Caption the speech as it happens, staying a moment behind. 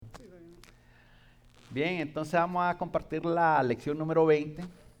Bien, entonces vamos a compartir la lección número 20.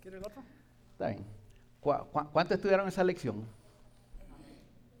 ¿Quiere el otro? Está bien. ¿Cuánto estudiaron esa lección?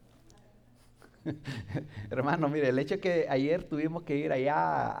 Hermano, mire, el hecho es que ayer tuvimos que ir allá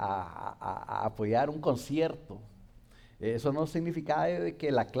a apoyar un concierto. Eso no significaba de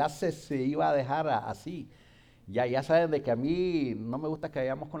que la clase se iba a dejar así. Ya saben de que a mí no me gusta que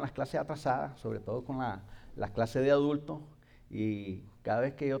vayamos con las clases atrasadas, sobre todo con las clases de adultos. Y cada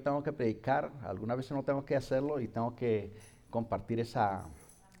vez que yo tengo que predicar, algunas veces no tengo que hacerlo y tengo que compartir esas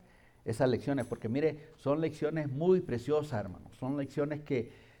lecciones, porque mire, son lecciones muy preciosas, hermanos. Son lecciones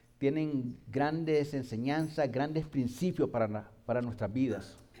que tienen grandes enseñanzas, grandes principios para nuestras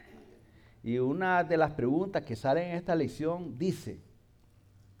vidas. Y una de las preguntas que salen en esta lección dice: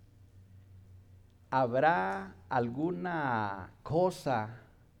 ¿habrá alguna cosa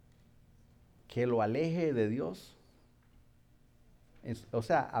que lo aleje de Dios? O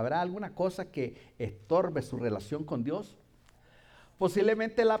sea, ¿habrá alguna cosa que estorbe su relación con Dios?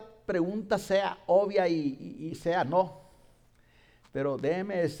 Posiblemente la pregunta sea obvia y sea no. Pero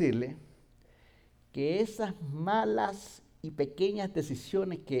déjeme decirle que esas malas y pequeñas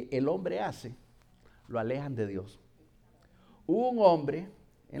decisiones que el hombre hace lo alejan de Dios. Hubo un hombre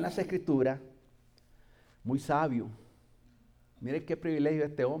en las Escrituras muy sabio. Mire qué privilegio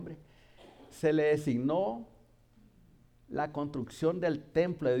este hombre. Se le designó la construcción del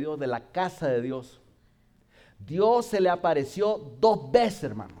templo de Dios, de la casa de Dios. Dios se le apareció 2 veces,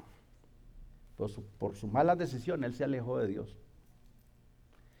 hermano. Por sus malas decisiones, él se alejó de Dios.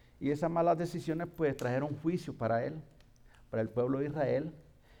 Y esas malas decisiones pues trajeron juicio para él, para el pueblo de Israel.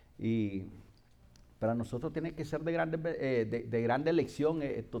 Y para nosotros tiene que ser de grande lección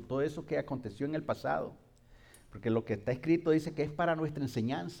todo eso que aconteció en el pasado. Porque lo que está escrito dice que es para nuestra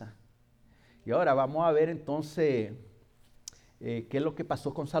enseñanza. Y ahora vamos a ver entonces qué es lo que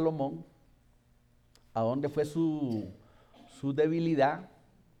pasó con Salomón, a dónde fue su debilidad.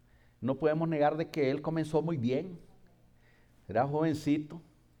 No podemos negar de que él comenzó muy bien. Era jovencito,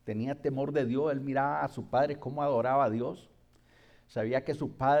 tenía temor de Dios, él miraba a su padre cómo adoraba a Dios. Sabía que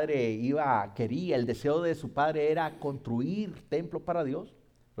su padre quería, el deseo de su padre era construir templos para Dios.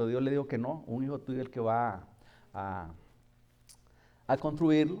 Pero Dios le dijo que no, un hijo tuyo es el que va a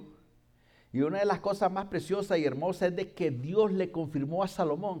construirlo. Y una de las cosas más preciosas y hermosas es de que Dios le confirmó a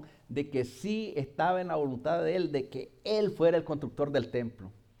Salomón de que sí estaba en la voluntad de él, de que él fuera el constructor del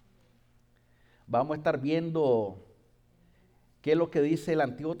templo. Vamos a estar viendo qué es lo que dice el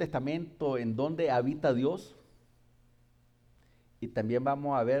Antiguo Testamento, en dónde habita Dios. Y también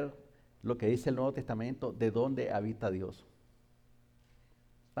vamos a ver lo que dice el Nuevo Testamento, de dónde habita Dios.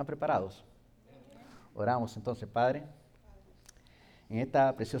 ¿Están preparados? Oramos entonces, Padre. En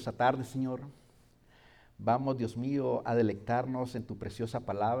esta preciosa tarde, Señor, vamos, Dios mío, a deleitarnos en tu preciosa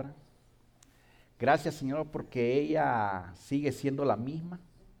palabra. Gracias, Señor, porque ella sigue siendo la misma.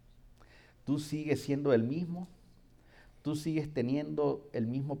 Tú sigues siendo el mismo. Tú sigues teniendo el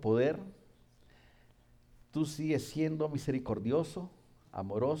mismo poder. Tú sigues siendo misericordioso,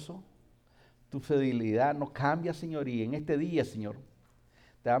 amoroso. Tu fidelidad no cambia, Señor. Y en este día, Señor,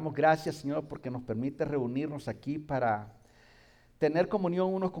 te damos gracias, Señor, porque nos permite reunirnos aquí para tener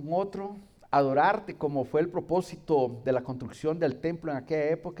comunión unos con otros, adorarte como fue el propósito de la construcción del templo en aquella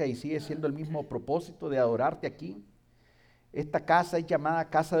época y sigue siendo el mismo propósito de adorarte aquí. Esta casa es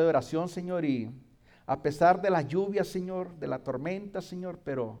llamada casa de oración, Señor, y a pesar de las lluvias, Señor, de la tormenta, Señor,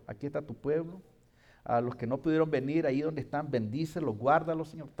 pero aquí está tu pueblo. A los que no pudieron venir ahí donde están, bendícelos, guárdalos,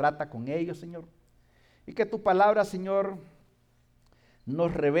 Señor, trata con ellos, Señor. Y que tu palabra, Señor,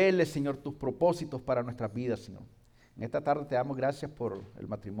 nos revele, Señor, tus propósitos para nuestras vidas, Señor. En esta tarde te damos gracias por el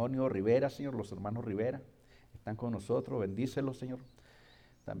matrimonio Rivera, Señor, los hermanos Rivera. Están con nosotros, bendícelos, Señor.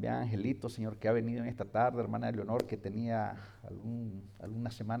 También a Angelito, Señor, que ha venido en esta tarde, hermana Leonor, que tenía alguna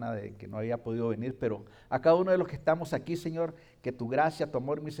semana de que no había podido venir, pero a cada uno de los que estamos aquí, Señor, que tu gracia, tu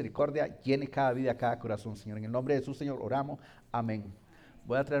amor y misericordia llene cada vida, cada corazón, Señor. En el nombre de Jesús, Señor, oramos. Amén.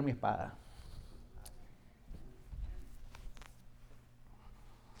 Voy a traer mi espada.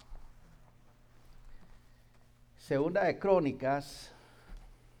 Segunda de Crónicas,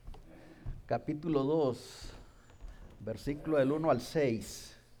 capítulo 2, versículo del 1 al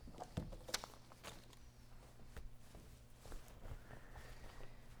 6.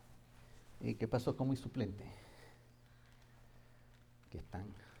 ¿Y qué pasó con mi suplente? Que están.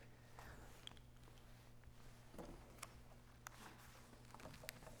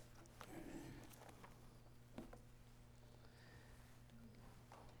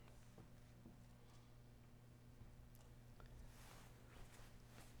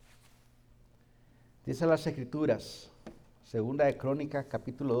 Dice las Escrituras, segunda de Crónicas,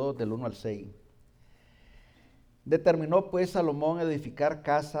 capítulo 2, del 1 al 6. Determinó pues Salomón edificar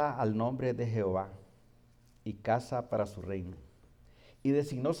casa al nombre de Jehová y casa para su reino. Y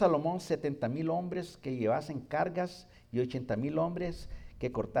designó Salomón 70,000 hombres que llevasen cargas y 80,000 hombres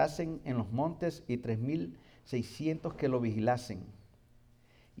que cortasen en los montes y 3,600 que lo vigilasen.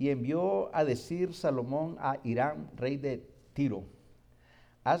 Y envió a decir Salomón a Hiram, rey de Tiro: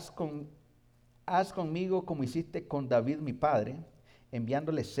 haz conmigo como hiciste con David mi padre,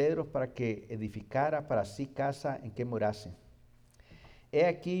 enviándole cedros para que edificara para sí casa en que morase. He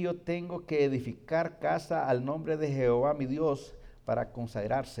aquí yo tengo que edificar casa al nombre de Jehová mi Dios para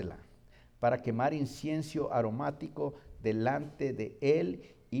consagrársela, para quemar incienso aromático delante de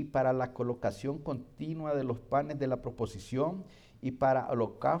él y para la colocación continua de los panes de la proposición y para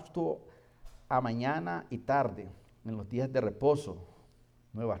holocausto a mañana y tarde, en los días de reposo,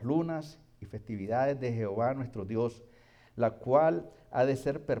 nuevas lunas y festividades de Jehová nuestro Dios, la cual ha de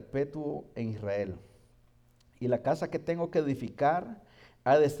ser perpetuo en Israel. Y la casa que tengo que edificar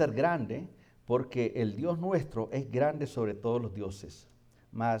ha de ser grande, porque el Dios nuestro es grande sobre todos los dioses.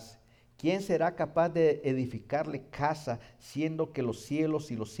 Mas, ¿quién será capaz de edificarle casa, siendo que los cielos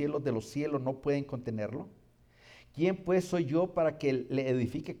y los cielos de los cielos no pueden contenerlo? ¿Quién pues soy yo para que le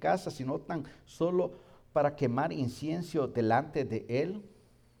edifique casa, sino tan solo para quemar incienso delante de él?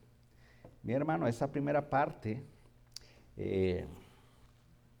 Mi hermano, esa primera parte que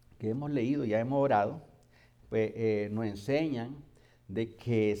hemos leído, ya hemos orado, pues nos enseñan de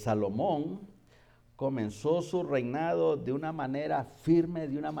que Salomón comenzó su reinado de una manera firme,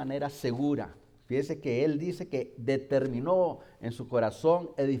 de una manera segura. Fíjese que él dice que determinó en su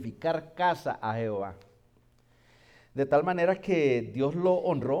corazón edificar casa a Jehová. De tal manera que Dios lo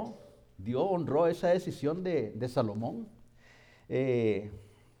honró, Dios honró esa decisión de Salomón.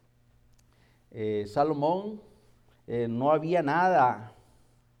 Salomón no había nada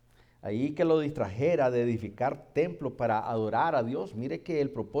ahí que lo distrajera de edificar templo para adorar a Dios. Mire que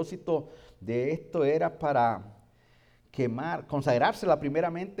el propósito de esto era para quemar, consagrársela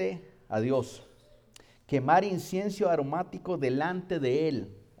primeramente a Dios, quemar incienso aromático delante de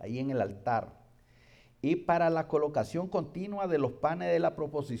él, ahí en el altar, y para la colocación continua de los panes de la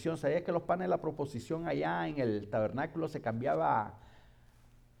proposición. ¿Sabía que los panes de la proposición allá en el tabernáculo se cambiaba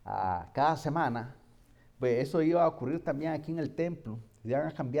a cada semana? Pues eso iba a ocurrir también aquí en el templo. Iban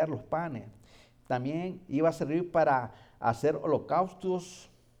a cambiar los panes. También iba a servir para hacer holocaustos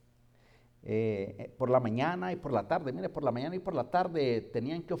por la mañana y por la tarde. Mire, por la mañana y por la tarde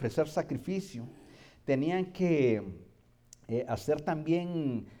tenían que ofrecer sacrificio. Tenían que hacer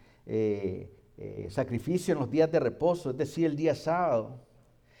también sacrificio en los días de reposo, es decir, el día sábado.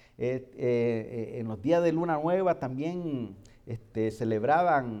 En los días de luna nueva también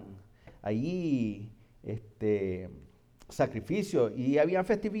celebraban allí sacrificio, y había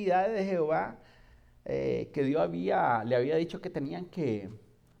festividades de Jehová que Dios le había dicho que tenían que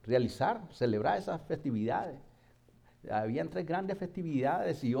realizar, celebrar esas festividades. Habían 3 grandes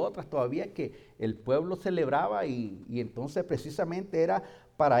festividades y otras todavía que el pueblo celebraba, y entonces precisamente era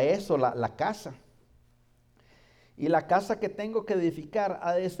para eso la casa. Y la casa que tengo que edificar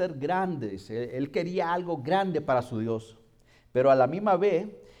ha de ser grande, dice. Él quería algo grande para su Dios, pero a la misma vez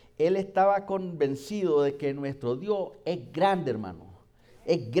él estaba convencido de que nuestro Dios es grande, hermano.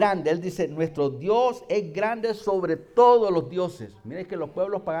 Es grande. Él dice, nuestro Dios es grande sobre todos los dioses. Miren que los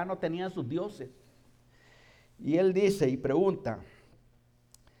pueblos paganos tenían sus dioses. Y él dice y pregunta,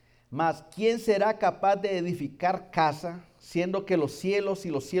 mas ¿quién será capaz de edificar casa, siendo que los cielos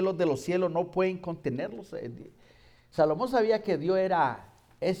y los cielos de los cielos no pueden contenerlos? Salomón sabía que Dios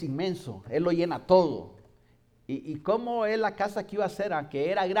es inmenso, Él lo llena todo. ¿Y cómo es la casa que iba a ser, aunque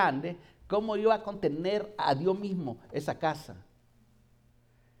era grande, cómo iba a contener a Dios mismo esa casa?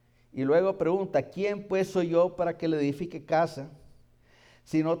 Y luego pregunta, ¿quién pues soy yo para que le edifique casa,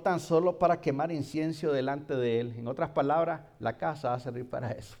 sino tan solo para quemar incienso delante de él? En otras palabras, la casa va a servir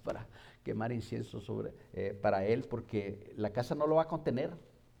para eso, para quemar incienso para él, porque la casa no lo va a contener.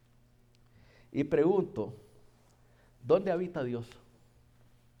 Y pregunto, ¿dónde habita Dios?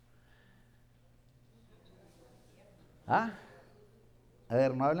 ¿Ah? A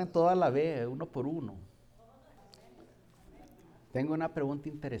ver, no hablen toda la vez, uno por uno. Tengo una pregunta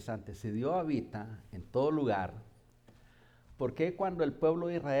interesante. Si Dios habita en todo lugar, ¿por qué cuando el pueblo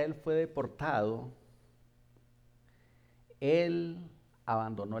de Israel fue deportado, Él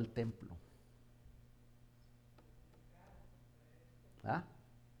abandonó el templo? ¿Ah?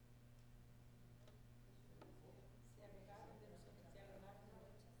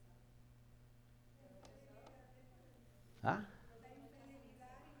 ¿Ah?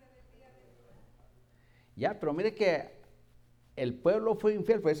 Ya, pero mire que el pueblo fue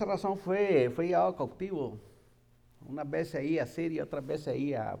infiel, por esa razón fue llevado cautivo. unas veces ahí a Siria, otras veces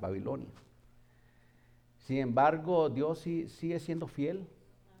ahí a Babilonia. Sin embargo, Dios sigue siendo fiel.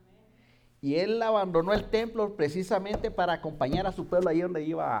 Y él abandonó el templo precisamente para acompañar a su pueblo ahí donde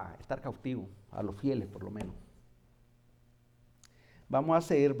iba a estar cautivo, a los fieles por lo menos. Vamos a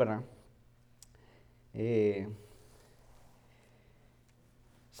seguir, ¿verdad?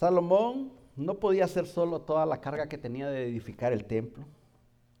 Salomón no podía hacer solo toda la carga que tenía de edificar el templo.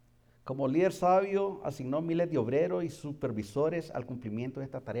 Como líder sabio, asignó miles de obreros y supervisores al cumplimiento de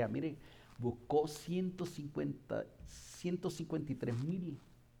esta tarea. Miren, buscó 153,000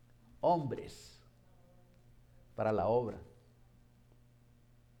 hombres para la obra.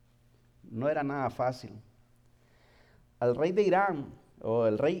 No era nada fácil. Al rey de Irán,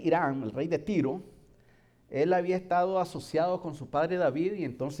 el rey de Tiro, él había estado asociado con su padre David y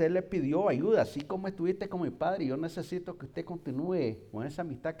entonces él le pidió ayuda, así como estuviste con mi padre, yo necesito que usted continúe con esa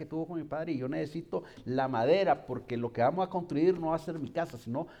amistad que tuvo con mi padre y yo necesito la madera porque lo que vamos a construir no va a ser mi casa,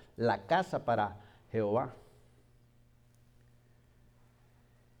 sino la casa para Jehová.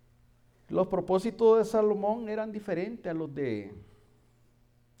 Los propósitos de Salomón eran diferentes a los de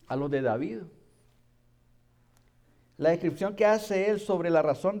David. La descripción que hace él sobre la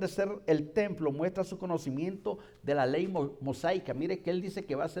razón de ser el templo muestra su conocimiento de la ley mosaica. Mire que él dice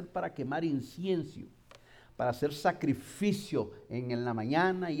que va a ser para quemar incienso, para hacer sacrificio en la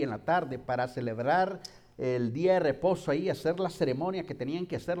mañana y en la tarde, para celebrar el día de reposo ahí, hacer la ceremonia que tenían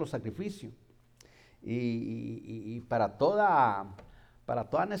que hacer, los sacrificios. Y para toda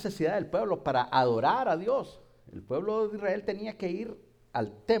necesidad del pueblo, para adorar a Dios. El pueblo de Israel tenía que ir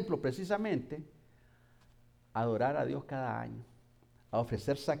al templo precisamente adorar a Dios cada año, a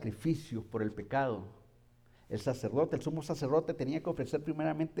ofrecer sacrificios por el pecado. El sumo sacerdote tenía que ofrecer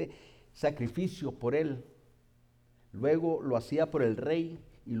primeramente sacrificios por él, luego lo hacía por el rey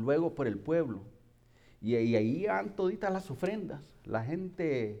y luego por el pueblo. Y ahí iban toditas las ofrendas, la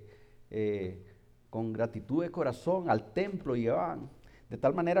gente con gratitud de corazón al templo llevaban, de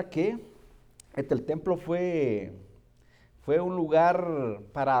tal manera que el templo fue un lugar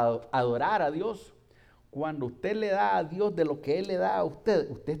para adorar a Dios. Cuando usted le da a Dios de lo que Él le da a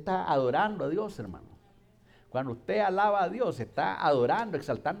usted está adorando a Dios, hermano. Cuando usted alaba a Dios, está adorando,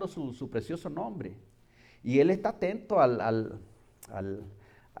 exaltando su precioso nombre. Y Él está atento a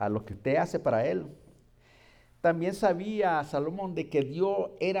lo que usted hace para Él. También sabía Salomón de que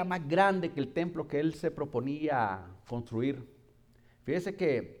Dios era más grande que el templo que Él se proponía construir. Fíjese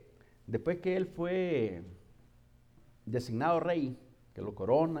que después que Él fue designado rey, que lo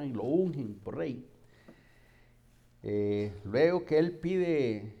coronan y lo ungen por rey, luego que él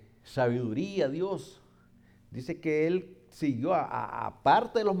pide sabiduría a Dios, dice que él siguió,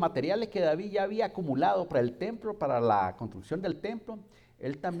 aparte de los materiales que David ya había acumulado para el templo, para la construcción del templo,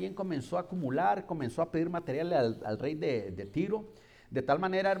 él también comenzó a acumular, comenzó a pedir materiales al rey de Tiro, de tal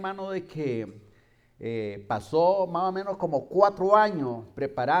manera, hermano, de que pasó más o menos como 4 años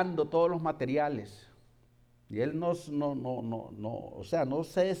preparando todos los materiales. Y él no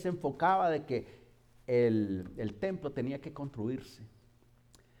se desenfocaba de que el templo tenía que construirse.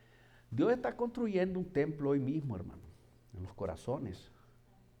 Dios está construyendo un templo hoy mismo, hermano, en los corazones.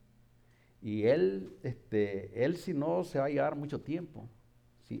 Y Él si no, se va a llevar mucho tiempo.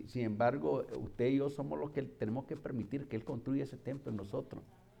 Sin embargo, usted y yo somos los que tenemos que permitir que Él construya ese templo en nosotros.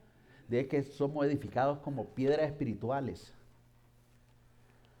 De que somos edificados como piedras espirituales.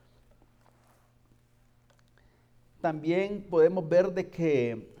 También podemos ver de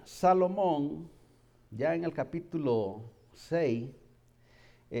que Salomón, ya en el capítulo 6,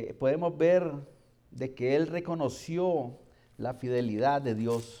 podemos ver de que él reconoció la fidelidad de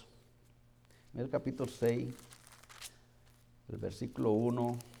Dios. En el capítulo 6, el versículo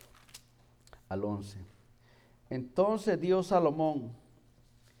 1 al 11. Entonces dijo Salomón: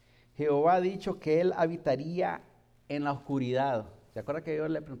 Jehová ha dicho que él habitaría en la oscuridad. ¿Se acuerda que yo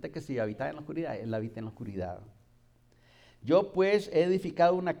le pregunté que si habitaba en la oscuridad? Él habita en la oscuridad. Yo pues he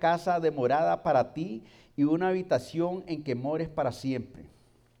edificado una casa de morada para ti y una habitación en que mores para siempre.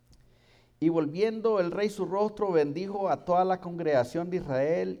 Y volviendo el rey su rostro, bendijo a toda la congregación de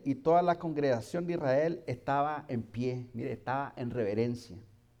Israel, y toda la congregación de Israel estaba en pie, mire, estaba en reverencia.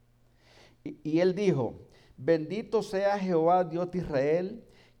 Y él dijo: bendito sea Jehová Dios de Israel,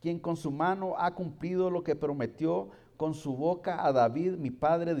 quien con su mano ha cumplido lo que prometió con su boca a David mi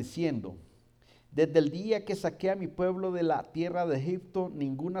padre, diciendo: desde el día que saqué a mi pueblo de la tierra de Egipto,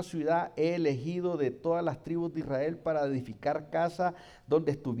 ninguna ciudad he elegido de todas las tribus de Israel para edificar casa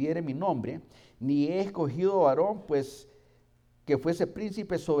donde estuviere mi nombre, ni he escogido varón, pues, que fuese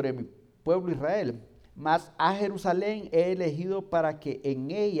príncipe sobre mi pueblo Israel. Mas a Jerusalén he elegido para que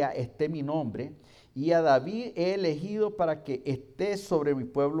en ella esté mi nombre, y a David he elegido para que esté sobre mi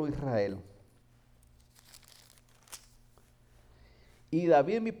pueblo Israel. Y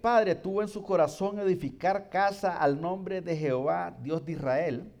David mi padre tuvo en su corazón edificar casa al nombre de Jehová, Dios de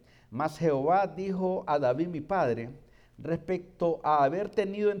Israel. Mas Jehová dijo a David mi padre, respecto a haber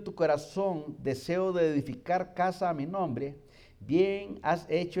tenido en tu corazón deseo de edificar casa a mi nombre, bien has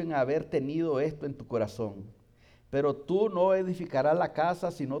hecho en haber tenido esto en tu corazón. Pero tú no edificarás la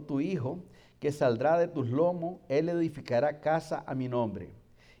casa, sino tu hijo, que saldrá de tus lomos, él edificará casa a mi nombre.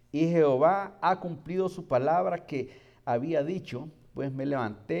 Y Jehová ha cumplido su palabra que había dicho, pues me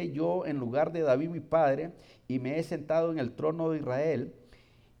levanté yo en lugar de David mi padre, y me he sentado en el trono de Israel.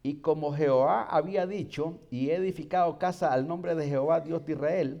 Y como Jehová había dicho, y he edificado casa al nombre de Jehová, Dios de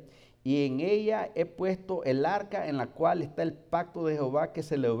Israel, y en ella he puesto el arca en la cual está el pacto de Jehová que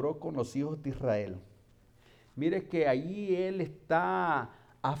celebró con los hijos de Israel. Mire que allí él está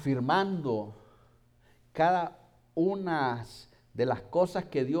afirmando cada una de las cosas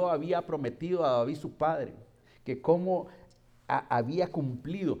que Dios había prometido a David su padre, que cómo había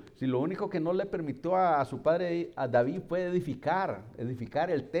cumplido. Si lo único que no le permitió a su padre, a David, fue edificar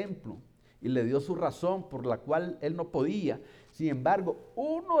el templo, y le dio su razón por la cual él no podía. Sin embargo,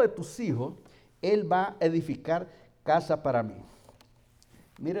 uno de tus hijos, él va a edificar casa para mí.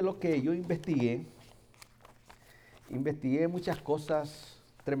 Mire lo que yo investigué muchas cosas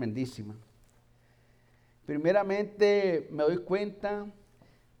tremendísimas. Primeramente me doy cuenta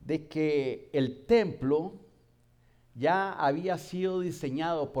de que el templo ya había sido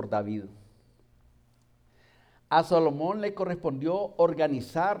diseñado por David. A Salomón le correspondió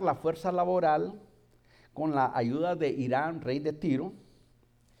organizar la fuerza laboral con la ayuda de Hiram, rey de Tiro.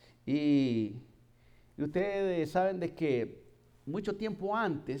 Y ustedes saben de que mucho tiempo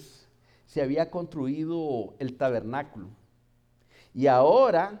antes se había construido el tabernáculo. Y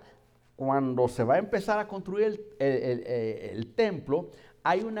ahora, cuando se va a empezar a construir el templo,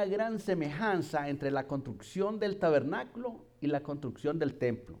 hay una gran semejanza entre la construcción del tabernáculo y la construcción del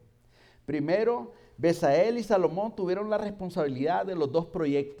templo. Primero, Besaleel y Salomón tuvieron la responsabilidad de los dos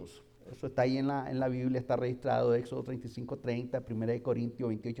proyectos. Eso está ahí en la Biblia, está registrado, Éxodo 35:30, 1 Corintios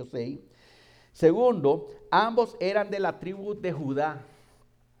 28:6. Segundo, ambos eran de la tribu de Judá.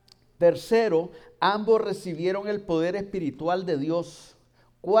 Tercero, ambos recibieron el poder espiritual de Dios.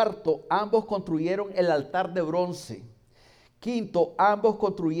 Cuarto, ambos construyeron el altar de bronce. Quinto, ambos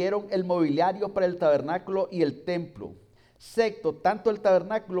construyeron el mobiliario para el tabernáculo y el templo. Sexto, tanto el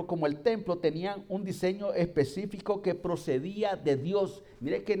tabernáculo como el templo tenían un diseño específico que procedía de Dios.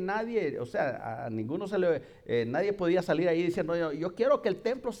 Mire que nadie, o sea, a ninguno nadie podía salir ahí diciendo, yo quiero que el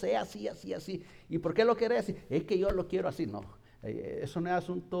templo sea así, así, así. ¿Y por qué lo quiere así? Es que yo lo quiero así. No, eso no es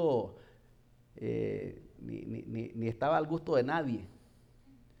asunto, ni estaba al gusto de nadie.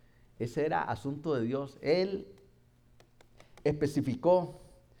 Ese era asunto de Dios. Él especificó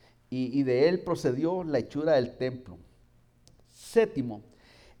y de él procedió la hechura del templo. Séptimo,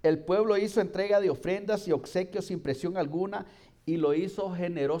 el pueblo hizo entrega de ofrendas y obsequios sin presión alguna y lo hizo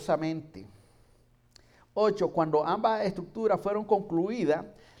generosamente. 8. Cuando ambas estructuras fueron concluidas,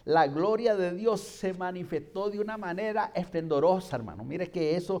 la gloria de Dios se manifestó de una manera esplendorosa, hermano. Mire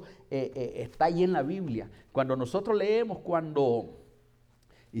que eso está ahí en la Biblia. Cuando nosotros leemos, cuando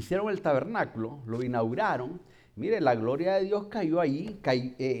hicieron el tabernáculo, lo inauguraron, mire, la gloria de Dios cayó allí,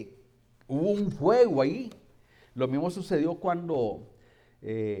 hubo un fuego ahí. Lo mismo sucedió cuando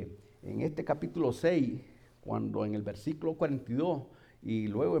en este capítulo 6, cuando en el versículo 42, y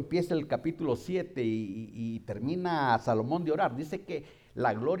luego empieza el capítulo 7 y termina Salomón de orar, dice que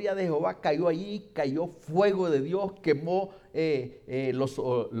la gloria de Jehová cayó allí, cayó fuego de Dios, quemó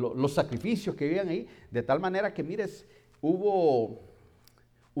los sacrificios que habían ahí, de tal manera que, mires, hubo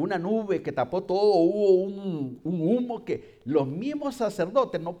una nube que tapó todo, hubo un humo que los mismos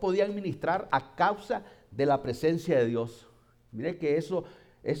sacerdotes no podían ministrar a causa de la presencia de Dios. Mire que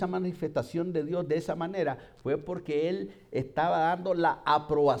esa manifestación de Dios de esa manera fue porque Él estaba dando la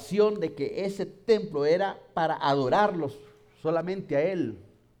aprobación de que ese templo era para adorarlos solamente a Él.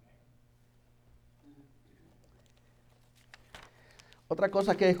 Otra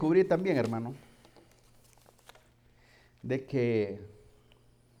cosa que descubrí también, hermano, de que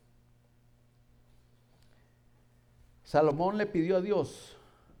Salomón le pidió a Dios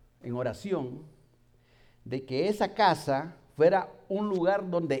en oración de que esa casa fuera un lugar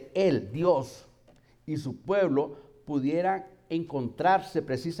donde él, Dios, y su pueblo pudieran encontrarse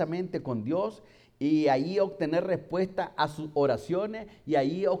precisamente con Dios y ahí obtener respuesta a sus oraciones y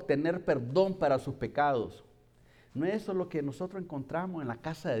ahí obtener perdón para sus pecados. No es eso lo que nosotros encontramos en la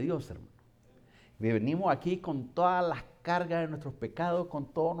casa de Dios, hermano. Venimos aquí con todas las cargas de nuestros pecados,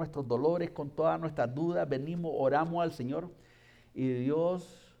 con todos nuestros dolores, con todas nuestras dudas. Venimos, oramos al Señor y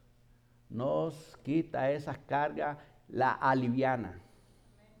Dios nos quita esas cargas, la aliviana.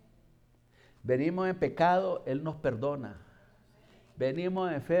 Venimos en pecado, Él nos perdona.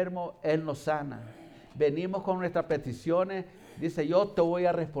 Venimos enfermos, Él nos sana. Venimos con nuestras peticiones, dice, yo te voy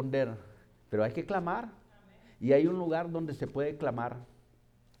a responder. Pero hay que clamar. Y hay un lugar donde se puede clamar,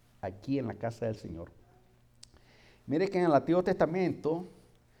 aquí en la casa del Señor. Mire que en el Antiguo Testamento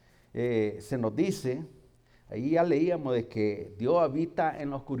se nos dice, ahí ya leíamos de que Dios habita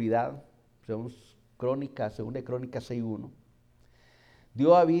en la oscuridad, según Crónicas 6:1.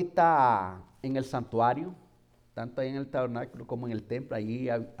 Dios habita en el santuario, tanto ahí en el tabernáculo como en el templo, allí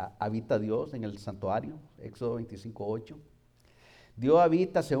habita Dios en el santuario, Éxodo 25:8. Dios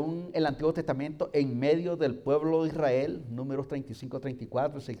habita, según el Antiguo Testamento, en medio del pueblo de Israel, Números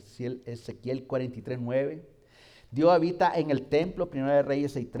 35:34, Ezequiel 43:9. Dios habita en el templo, 1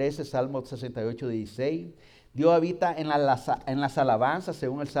 Reyes 6:13, Salmo 68:16. Dios habita en las alabanzas,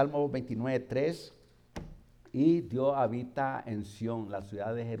 según el Salmo 29:3. Y Dios habita en Sión, la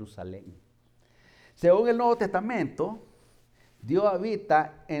ciudad de Jerusalén. Según el Nuevo Testamento, Dios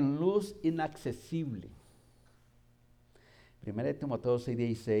habita en luz inaccesible. 1 Timoteo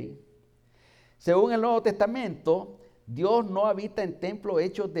 6:16. Según el Nuevo Testamento, Dios no habita en templos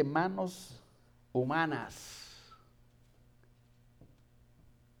hechos de manos humanas.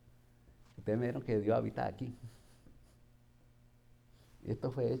 Ustedes vieron que Dios habita aquí.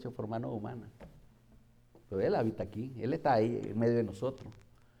 Esto fue hecho por manos humanas. Pero Él habita aquí, Él está ahí en medio de nosotros.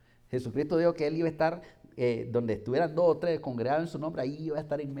 Jesucristo dijo que Él iba a estar donde estuvieran 2 o 3 congregados en su nombre, ahí iba a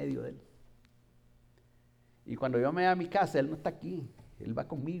estar en medio de Él. Y cuando yo me voy a mi casa, Él no está aquí, Él va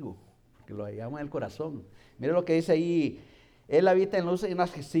conmigo, porque lo hallamos en el corazón. Mire lo que dice ahí, Él habita en luz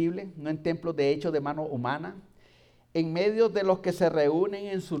inaccesible, no en templos de hechos de mano humana, en medio de los que se reúnen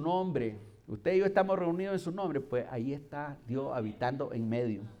en su nombre. Usted y yo estamos reunidos en su nombre, pues ahí está Dios habitando en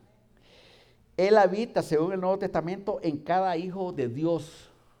medio. Él habita, según el Nuevo Testamento, en cada hijo de Dios.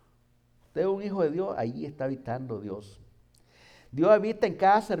 Usted es un hijo de Dios, ahí está habitando Dios. Dios habita en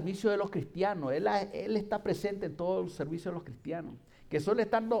cada servicio de los cristianos. Él está presente en todos los servicios de los cristianos. Que solo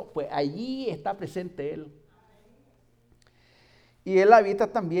estando, pues allí está presente Él. Y Él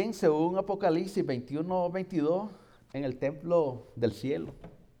habita también, según Apocalipsis 21:22, en el templo del cielo.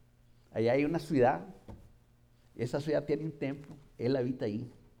 Allá hay una ciudad. Esa ciudad tiene un templo. Él habita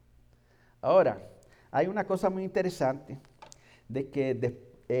ahí. Ahora, hay una cosa muy interesante, de que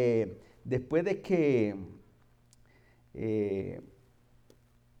después de que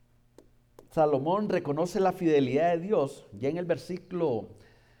Salomón reconoce la fidelidad de Dios, ya en el versículo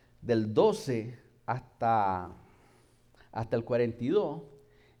del 12 hasta el 42,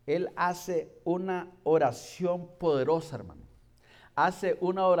 él hace una oración poderosa, hermano. Hace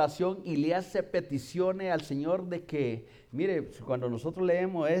una oración y le hace peticiones al Señor de que, mire, cuando nosotros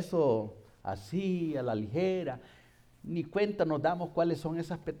leemos eso así, a la ligera, ni cuenta nos damos cuáles son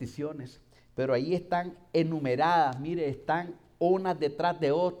esas peticiones, pero ahí están enumeradas, mire, están unas detrás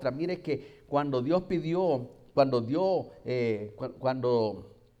de otras. Mire que cuando Dios pidió,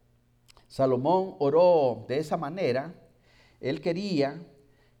 cuando Salomón oró de esa manera, él quería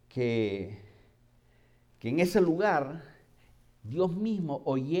que en ese lugar Dios mismo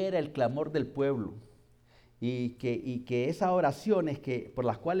oyera el clamor del pueblo y que esas oraciones por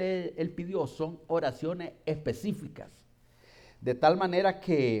las cuales él pidió son oraciones específicas. De tal manera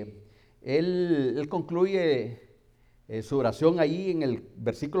que él concluye su oración ahí en el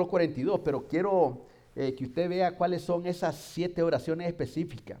versículo 42, pero quiero que usted vea cuáles son esas 7 oraciones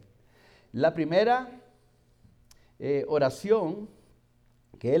específicas. La primera oración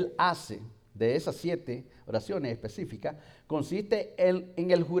que él hace de esas 7 oraciones específicas consiste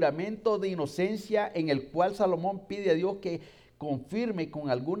en el juramento de inocencia, en el cual Salomón pide a Dios que confirme con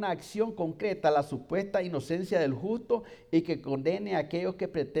alguna acción concreta la supuesta inocencia del justo y que condene a aquellos que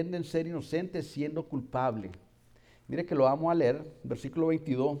pretenden ser inocentes siendo culpables. Mire que lo vamos a leer, versículo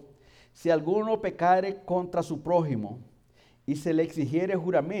 22. Si alguno pecare contra su prójimo y se le exigiere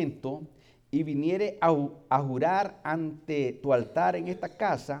juramento y viniere a jurar ante tu altar en esta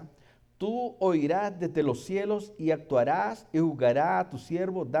casa, tú oirás desde los cielos y actuarás y juzgarás a tu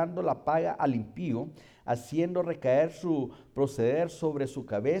siervo dando la paga al impío, haciendo recaer su proceder sobre su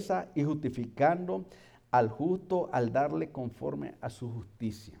cabeza y justificando al justo al darle conforme a su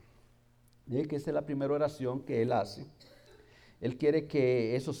justicia. Dice que esa es la primera oración que él hace. Él quiere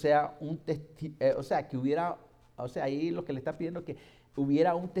que eso sea ahí lo que le está pidiendo es que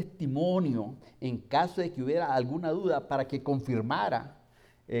hubiera un testimonio en caso de que hubiera alguna duda para que confirmara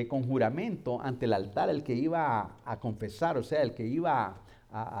con juramento ante el altar, el que iba a confesar, o sea, el que iba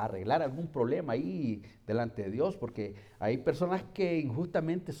a arreglar algún problema ahí delante de Dios, porque hay personas que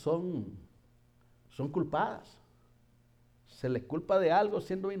injustamente son culpadas. Se les culpa de algo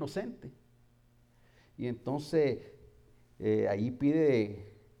siendo inocente. Y entonces ahí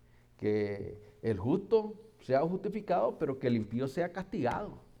pide que el justo sea justificado, pero que el impío sea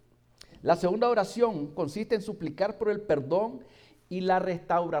castigado. La segunda oración consiste en suplicar por el perdón y la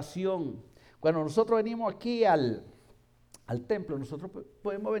restauración. Cuando nosotros venimos aquí al templo, nosotros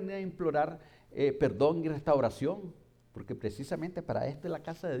podemos venir a implorar perdón y restauración, porque precisamente para esto es la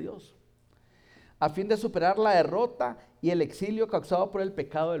casa de Dios, a fin de superar la derrota y el exilio causado por el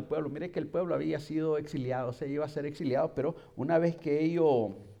pecado del pueblo. Mire que el pueblo había sido exiliado, se iba a ser exiliado, pero una vez que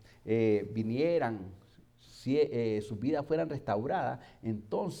ellos vinieran, sus vidas fueran restauradas,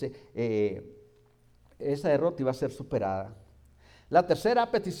 entonces esa derrota iba a ser superada. La tercera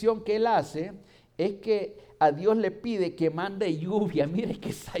petición que él hace es que a Dios le pide que mande lluvia. Mire que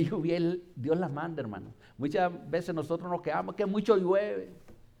esa lluvia Dios la manda, hermano. Muchas veces nosotros nos quedamos que mucho llueve.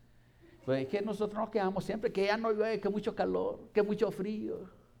 Pues es que nosotros nos quedamos siempre que ya no llueve, que mucho calor, que mucho frío.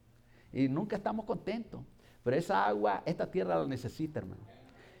 Y nunca estamos contentos. Pero esa agua, esta tierra la necesita, hermano.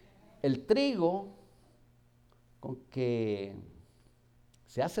 El trigo con que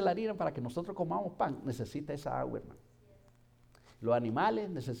se hace la harina para que nosotros comamos pan, necesita esa agua, hermano. Los animales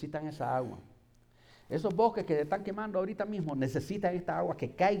necesitan esa agua. Esos bosques que se están quemando ahorita mismo necesitan esta agua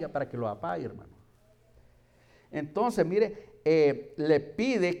que caiga para que los apague, hermano. Entonces, mire, le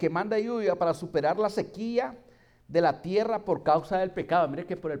pide que mande lluvia para superar la sequía de la tierra por causa del pecado. Mire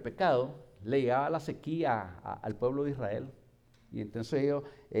que por el pecado le llegaba la sequía al pueblo de Israel. Y entonces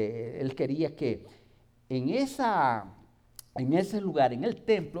él quería que en ese lugar, en el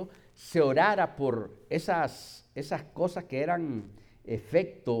templo, se orara por esas cosas que eran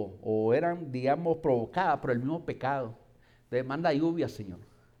efecto o eran, digamos, provocadas por el mismo pecado. Entonces manda lluvia, Señor.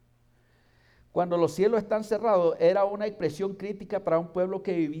 Cuando los cielos están cerrados, era una expresión crítica para un pueblo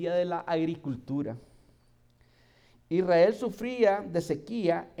que vivía de la agricultura. Israel sufría de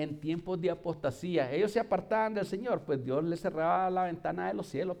sequía en tiempos de apostasía. Ellos se apartaban del Señor, pues Dios les cerraba la ventana de los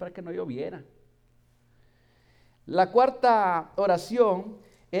cielos para que no lloviera. La cuarta oración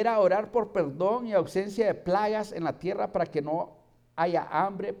era orar por perdón y ausencia de plagas en la tierra para que no haya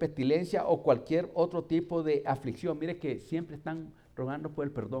hambre, pestilencia o cualquier otro tipo de aflicción. Mire que siempre están rogando por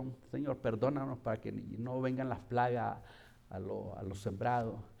el perdón. Señor, perdónanos para que no vengan las plagas a los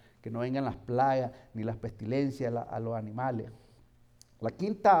sembrados, que no vengan las plagas ni las pestilencias a los animales. La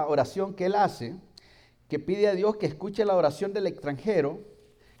quinta oración que él hace, que pide a Dios que escuche la oración del extranjero,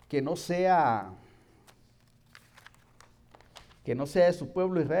 que no sea de su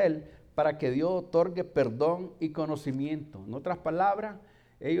pueblo Israel, para que Dios otorgue perdón y conocimiento. En otras palabras,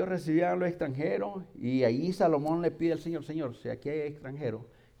 ellos recibían a los extranjeros y ahí Salomón le pide al Señor, Señor, si aquí hay extranjeros,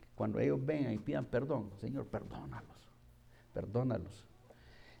 cuando ellos vengan y pidan perdón, Señor, perdónalos.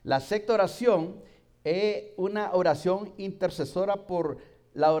 La sexta oración es una oración intercesora por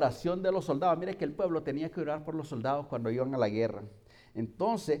la oración de los soldados. Mire que el pueblo tenía que orar por los soldados cuando iban a la guerra.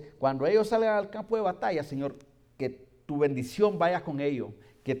 Entonces, cuando ellos salgan al campo de batalla, Señor, que tu bendición vaya con ellos,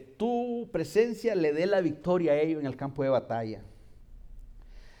 que tu presencia le dé la victoria a ellos en el campo de batalla.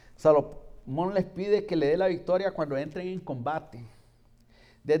 Salomón les pide que le dé la victoria cuando entren en combate.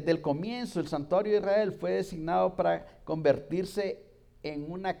 Desde el comienzo, el santuario de Israel fue designado para convertirse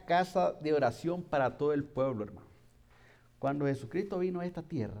en una casa de oración para todo el pueblo, hermano. Cuando Jesucristo vino a esta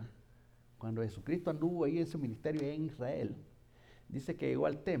tierra, cuando Jesucristo anduvo ahí en su ministerio en Israel, dice que llegó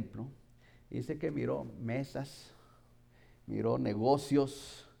al templo, dice que miró mesas, miró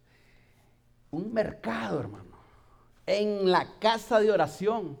negocios, un mercado, hermano, en la casa de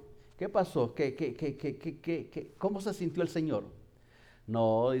oración. ¿Qué pasó? ¿Cómo se sintió el Señor?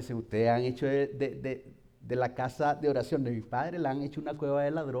 No, dice, ustedes han hecho de la casa de oración de mi padre, la han hecho una cueva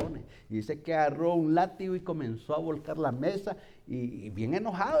de ladrones. Y dice que agarró un látigo y comenzó a volcar la mesa, y bien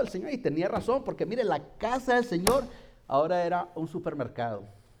enojado el Señor, y tenía razón, porque mire, la casa del Señor ahora era un supermercado.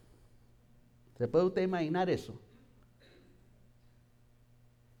 ¿Se puede usted imaginar eso?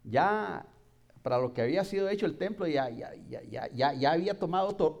 Ya para lo que había sido hecho el templo ya había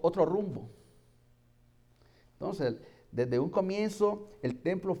tomado otro rumbo. Entonces, desde un comienzo el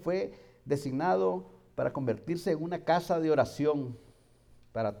templo fue designado para convertirse en una casa de oración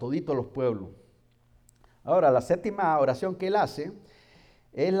para toditos los pueblos. Ahora, la séptima oración que él hace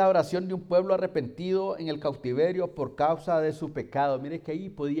es la oración de un pueblo arrepentido en el cautiverio por causa de su pecado. Mire que ahí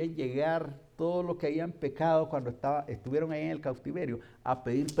podían llegar todos los que habían pecado cuando estuvieron ahí en el cautiverio a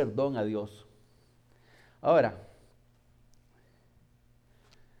pedir perdón a Dios. Ahora,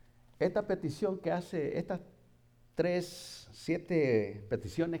 esta petición que hace, estas 7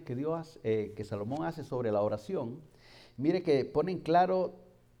 peticiones que que Salomón hace sobre la oración, mire que ponen claro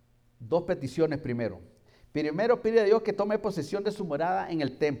 2 peticiones primero. Primero pide a Dios que tome posesión de su morada en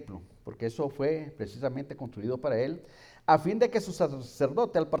el templo, porque eso fue precisamente construido para él, a fin de que sus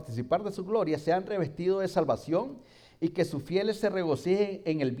sacerdotes al participar de su gloria sean revestidos de salvación y que sus fieles se regocijen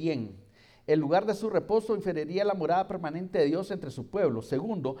en el bien. El lugar de su reposo inferiría la morada permanente de Dios entre su pueblo.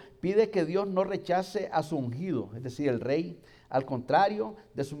 Segundo, pide que Dios no rechace a su ungido, es decir, el rey. Al contrario,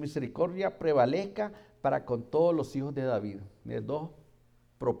 de su misericordia prevalezca para con todos los hijos de David. Miren, 2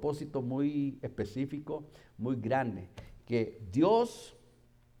 propósitos muy específicos, muy grandes. Que Dios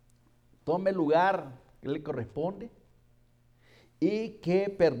tome el lugar que le corresponde y que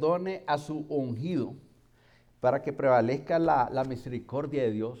perdone a su ungido para que prevalezca la misericordia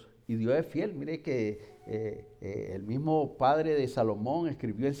de Dios. Y Dios es fiel. Mire que el mismo padre de Salomón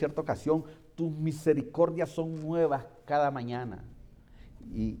escribió en cierta ocasión: tus misericordias son nuevas cada mañana.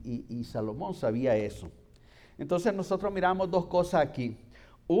 Y Salomón sabía eso. Entonces nosotros miramos 2 cosas aquí.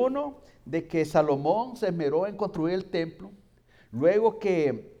 Uno, de que Salomón se esmeró en construir el templo. Luego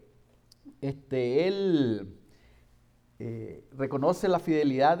que él reconoce la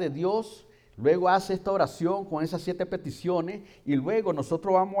fidelidad de Dios. Luego hace esta oración con esas 7 peticiones y luego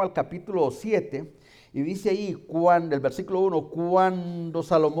nosotros vamos al capítulo 7 y dice ahí, el versículo 1, cuando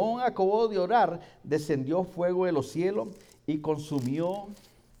Salomón acabó de orar, descendió fuego de los cielos y consumió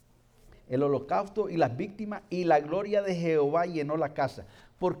el holocausto y las víctimas y la gloria de Jehová llenó la casa.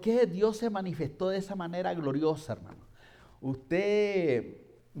 ¿Por qué Dios se manifestó de esa manera gloriosa, hermano? ¿Usted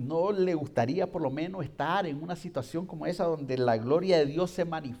no le gustaría por lo menos estar en una situación como esa donde la gloria de Dios se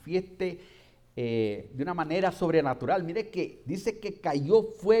manifieste de una manera sobrenatural? Mire que dice que cayó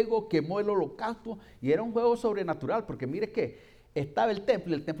fuego, quemó el holocausto y era un fuego sobrenatural, porque mire que estaba el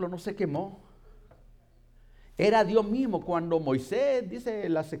templo y el templo no se quemó. Era Dios mismo. Cuando Moisés, dice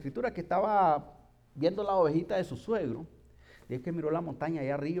las escrituras, que estaba viendo la ovejita de su suegro, es que miró la montaña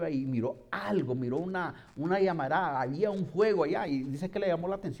allá arriba y miró algo, miró una llamarada, había un fuego allá y dice que le llamó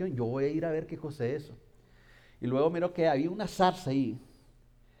la atención. Yo voy a ir a ver qué cosa es eso. Y luego miró que había una zarza ahí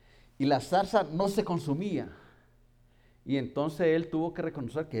y la zarza no se consumía. Y entonces él tuvo que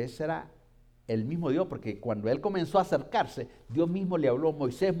reconocer que ese era el mismo Dios, porque cuando él comenzó a acercarse, Dios mismo le habló: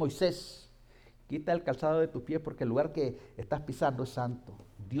 Moisés, Moisés, quita el calzado de tus pies porque el lugar que estás pisando es santo.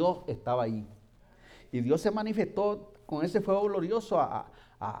 Dios estaba ahí. Y Dios se manifestó con ese fuego glorioso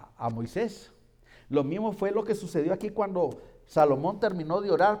a Moisés. Lo mismo fue lo que sucedió aquí cuando Salomón terminó de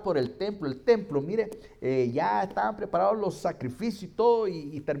orar por el templo. El templo, mire, ya estaban preparados los sacrificios y todo,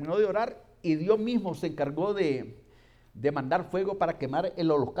 y terminó de orar, y Dios mismo se encargó de mandar fuego para quemar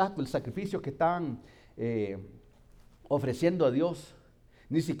el holocausto, el sacrificio que estaban ofreciendo a Dios.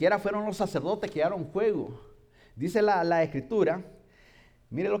 Ni siquiera fueron los sacerdotes que dieron fuego. Dice la escritura,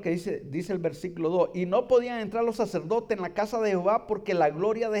 mire lo que dice el versículo 2. Y no podían entrar los sacerdotes en la casa de Jehová porque la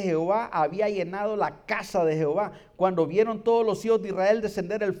gloria de Jehová había llenado la casa de Jehová. Cuando vieron todos los hijos de Israel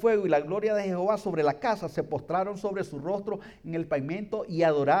descender el fuego y la gloria de Jehová sobre la casa, se postraron sobre su rostro en el pavimento y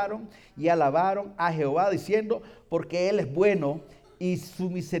adoraron y alabaron a Jehová diciendo: porque Él es bueno y su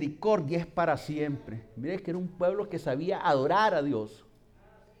misericordia es para siempre. Mire que era un pueblo que sabía adorar a Dios.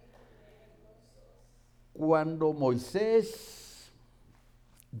 Cuando Moisés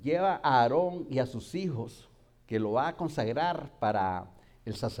lleva a Aarón y a sus hijos, que lo va a consagrar para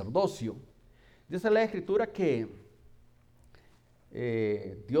el sacerdocio, dice la escritura que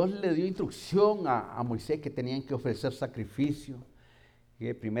Dios le dio instrucción a Moisés que tenían que ofrecer sacrificio,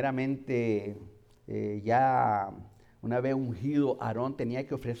 que primeramente ya una vez ungido Aarón tenía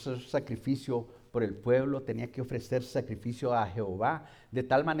que ofrecer sacrificio por el pueblo, tenía que ofrecer sacrificio a Jehová, de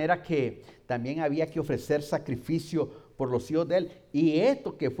tal manera que también había que ofrecer sacrificio por los hijos de él. Y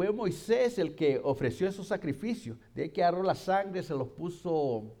esto que fue Moisés el que ofreció esos sacrificios, de ahí que agarró la sangre, se los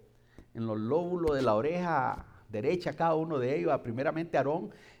puso en los lóbulos de la oreja derecha, cada uno de ellos, primeramente Aarón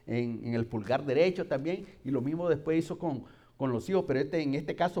en el pulgar derecho también, y lo mismo después hizo con los hijos, pero en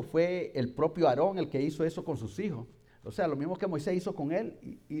este caso fue el propio Aarón el que hizo eso con sus hijos. O sea, lo mismo que Moisés hizo con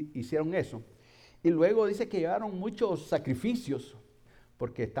él, hicieron eso. Y luego dice que llevaron muchos sacrificios,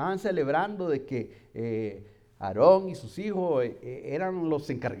 porque estaban celebrando de que Aarón y sus hijos eran los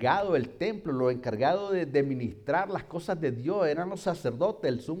encargados del templo, los encargados de ministrar las cosas de Dios, eran los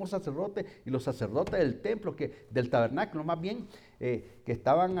sacerdotes, el sumo sacerdote y los sacerdotes del templo, del tabernáculo más bien, que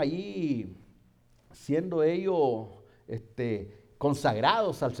estaban allí siendo ellos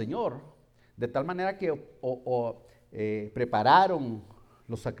consagrados al Señor, de tal manera que prepararon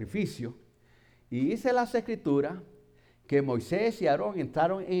los sacrificios. Y dice las escrituras que Moisés y Aarón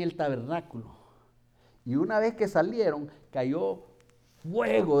entraron en el tabernáculo. Y una vez que salieron, cayó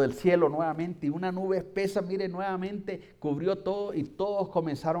fuego del cielo nuevamente y una nube espesa, mire, nuevamente cubrió todo y todos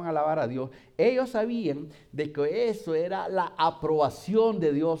comenzaron a alabar a Dios. Ellos sabían de que eso era la aprobación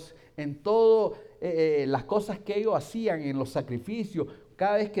de Dios en todas las cosas que ellos hacían, en los sacrificios.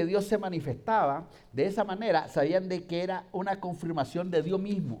 Cada vez que Dios se manifestaba de esa manera, sabían de que era una confirmación de Dios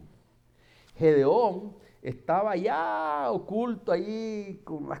mismo. Gedeón estaba ya oculto ahí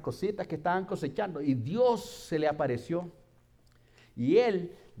con las cositas que estaban cosechando y Dios se le apareció. Y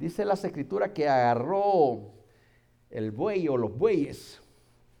él, dice las escrituras, que agarró el buey o los bueyes,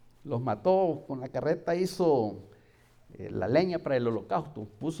 los mató con la carreta, hizo la leña para el holocausto,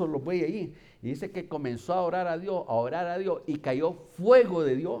 puso los bueyes ahí y dice que comenzó a orar a Dios y cayó fuego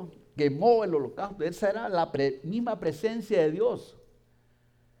de Dios, quemó el holocausto. Esa era la misma presencia de Dios.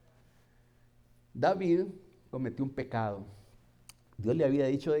 David cometió un pecado. Dios le había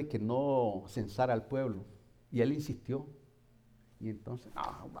dicho de que no censara al pueblo y él insistió. Y entonces,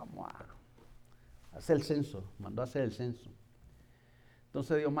 no, vamos a hacer el censo, mandó a hacer el censo.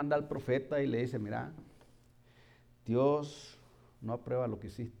 Entonces Dios manda al profeta y le dice, mira, Dios no aprueba lo que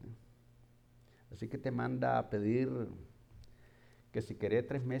hiciste. Así que te manda a pedir que si querés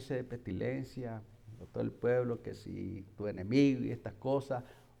 3 meses de pestilencia a todo el pueblo, que si tu enemigo y estas cosas,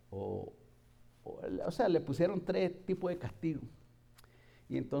 o sea, le pusieron 3 tipos de castigo.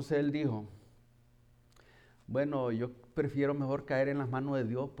 Y entonces él dijo, bueno, yo prefiero mejor caer en las manos de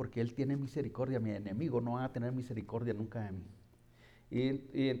Dios porque Él tiene misericordia. Mis enemigos no van a tener misericordia nunca de mí.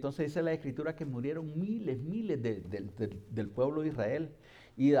 Y entonces dice la Escritura que murieron miles del pueblo de Israel.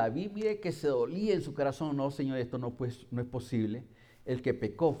 Y David, mire que se dolía en su corazón. No, Señor, esto no es posible. El que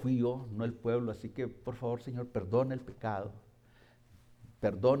pecó fui yo, no el pueblo. Así que, por favor, Señor, perdona el pecado.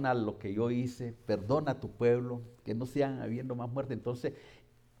 Perdona lo que yo hice. Perdona a tu pueblo. Que no sigan habiendo más muerte. Entonces,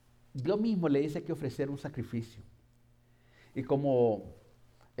 Dios mismo le dice que ofrecer un sacrificio. Y como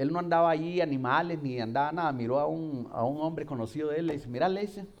él no andaba allí animales ni andaba nada, miró a un hombre conocido de él, le dice, mira, le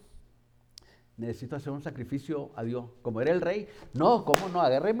dice, necesito hacer un sacrificio a Dios. Como era el rey, no, ¿cómo no?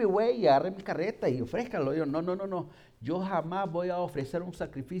 Agarré mi buey y agarré mi carreta y ofrézcalo. Yo, no. Yo jamás voy a ofrecer un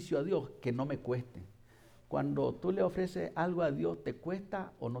sacrificio a Dios que no me cueste. Cuando tú le ofreces algo a Dios, ¿te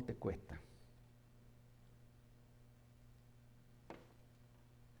cuesta o no te cuesta?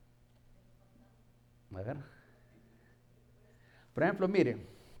 A ver. Por ejemplo, mire,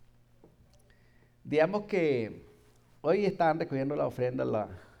 digamos que hoy estaban recogiendo la ofrenda,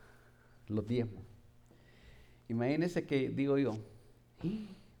 los diezmos. Imagínense que digo yo,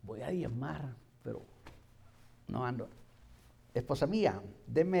 voy a diezmar, pero no ando. Esposa mía,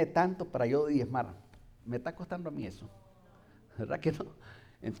 deme tanto para yo diezmar. Me está costando a mí eso, ¿verdad que no?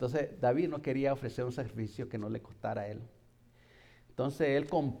 Entonces David no quería ofrecer un sacrificio que no le costara a él. Entonces él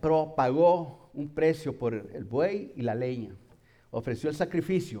pagó un precio por el buey y la leña. Ofreció el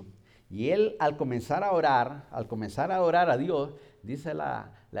sacrificio. Y él al comenzar a orar a Dios, dice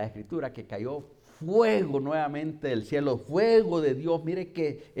la Escritura que cayó fuego nuevamente del cielo, fuego de Dios. Mire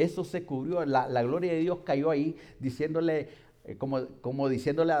que eso se cubrió, la gloria de Dios cayó ahí, diciéndole, como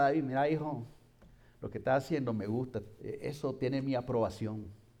diciéndole a David, mira hijo, lo que estás haciendo me gusta, eso tiene mi aprobación.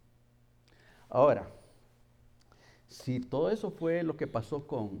 Ahora, si todo eso fue lo que pasó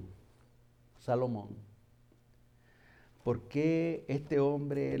con Salomón, ¿por qué este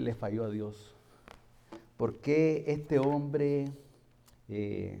hombre le falló a Dios? ¿Por qué este hombre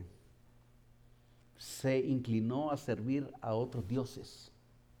se inclinó a servir a otros dioses?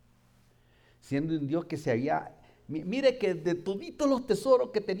 Siendo un Dios que se había... Mire que de toditos los tesoros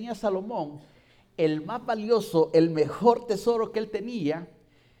que tenía Salomón, el más valioso, el mejor tesoro que él tenía,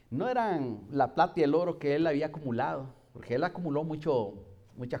 no eran la plata y el oro que él había acumulado, porque él acumuló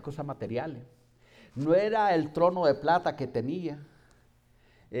muchas cosas materiales. No era el trono de plata que tenía.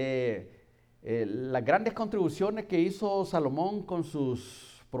 Las grandes contribuciones que hizo Salomón con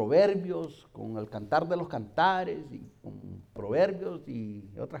sus proverbios, con el cantar de los cantares, y con proverbios y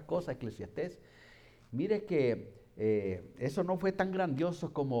otras cosas, Eclesiastés. Mire que eso no fue tan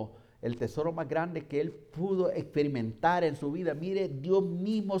grandioso como el tesoro más grande que él pudo experimentar en su vida. Mire, Dios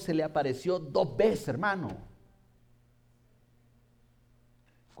mismo se le apareció 2 veces, hermano.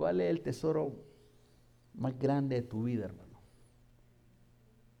 ¿Cuál es el tesoro más grande de tu vida, hermano?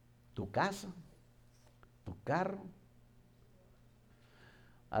 ¿Tu casa? ¿Tu carro?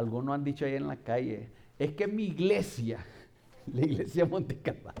 Algunos han dicho ahí en la calle, es que mi iglesia, la iglesia Monte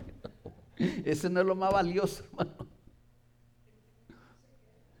Calvario, ese no es lo más valioso, hermano.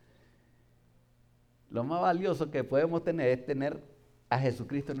 Lo más valioso que podemos tener es tener a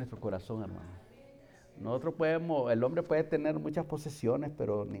Jesucristo en nuestro corazón, hermano. El hombre puede tener muchas posesiones,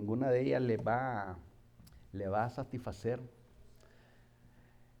 pero ninguna de ellas le va a satisfacer,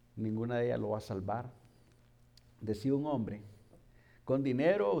 ninguna de ellas lo va a salvar. Decía un hombre, con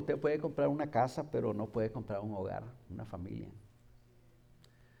dinero usted puede comprar una casa, pero no puede comprar un hogar, una familia.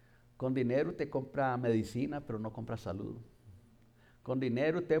 Con dinero usted compra medicina, pero no compra salud. Con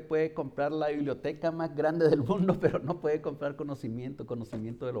dinero usted puede comprar la biblioteca más grande del mundo, pero no puede comprar conocimiento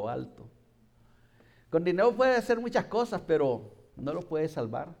de lo alto. Con dinero puede hacer muchas cosas, pero no lo puede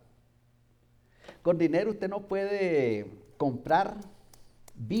salvar. Con dinero usted no puede comprar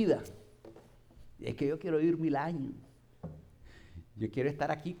vida. Es que yo quiero vivir 1000 años. Yo quiero estar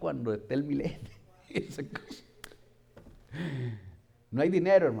aquí cuando esté el milenio. No hay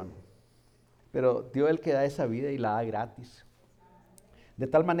dinero, hermano. Pero Dios es el que da esa vida y la da gratis. De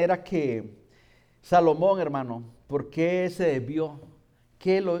tal manera que Salomón, hermano, ¿por qué se desvió?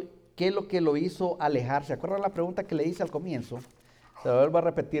 ¿Qué es lo que lo hizo alejarse? ¿Se acuerdan la pregunta que le hice al comienzo? Se la vuelvo a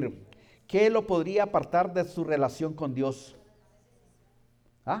repetir. ¿Qué lo podría apartar de su relación con Dios?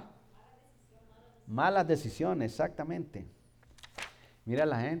 ¿Ah? Malas decisiones, exactamente. Mira, a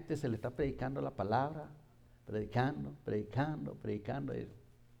la gente se le está predicando la palabra, predicando.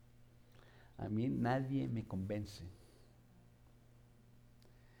 A mí nadie me convence.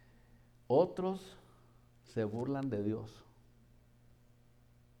 Otros se burlan de Dios.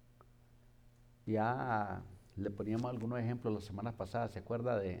 Ya le poníamos algunos ejemplos las semanas pasadas. ¿Se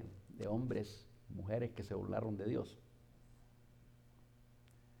acuerda de hombres, mujeres que se burlaron de Dios?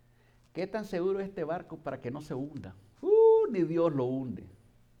 ¿Qué tan seguro es este barco para que no se hunda? Ni Dios lo hunde.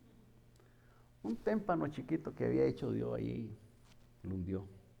 Un témpano chiquito que había hecho Dios ahí lo hundió.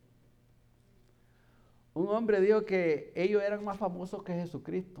 Un hombre dijo que ellos eran más famosos que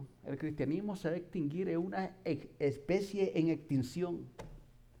Jesucristo. El cristianismo se va a extinguir, es una especie en extinción.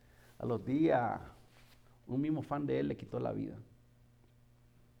 A los días, un mismo fan de él le quitó la vida.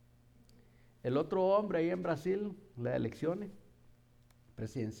 El otro hombre ahí en Brasil, las elecciones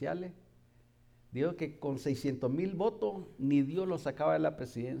presidenciales, dijo que con 600,000 votos ni Dios lo sacaba de la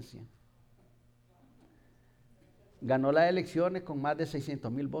presidencia. Ganó las elecciones con más de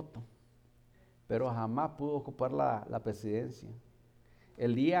 600,000 votos, pero jamás pudo ocupar la presidencia.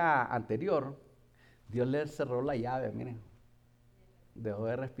 El día anterior, Dios le cerró la llave, miren, dejó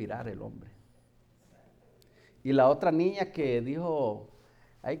de respirar el hombre. Y la otra niña que dijo,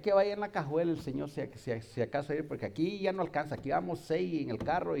 hay que vaya en la cajuela el Señor si acaso ir, porque aquí ya no alcanza, aquí vamos 6 en el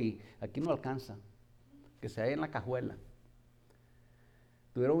carro y aquí no alcanza, que se vaya en la cajuela.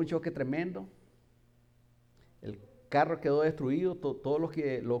 Tuvieron un choque tremendo, el carro quedó destruido, todos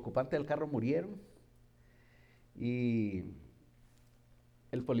los ocupantes del carro murieron, y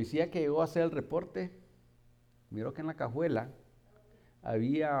el policía que llegó a hacer el reporte miró que en la cajuela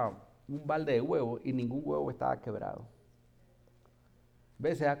había un balde de huevo y ningún huevo estaba quebrado.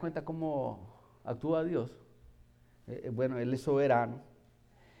 ¿Ves? ¿Se da cuenta cómo actúa Dios? Bueno, Él es soberano.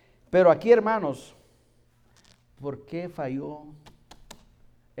 Pero aquí, hermanos, ¿por qué falló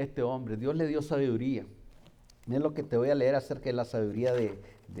este hombre? Dios le dio sabiduría. Miren lo que te voy a leer acerca de la sabiduría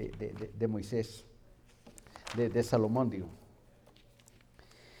de Moisés, de Salomón, digo.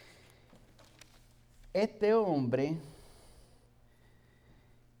 Este hombre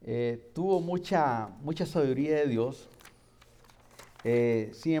tuvo mucha sabiduría de Dios.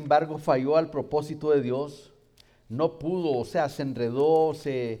 Sin embargo, falló al propósito de Dios. No pudo, o sea, se enredó,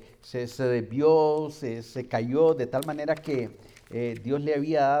 se desvió, se cayó, de tal manera que Dios le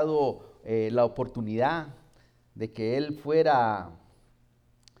había dado la oportunidad de que él fuera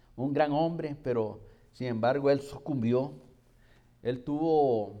un gran hombre, pero sin embargo él sucumbió. Él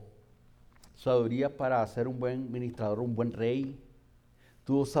tuvo sabiduría para ser un buen ministrador, un buen rey.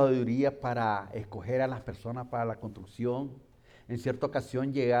 Tuvo sabiduría para escoger a las personas para la construcción. En cierta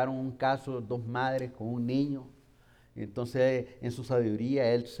ocasión llegaron un caso, 2 madres con un niño. Entonces, en su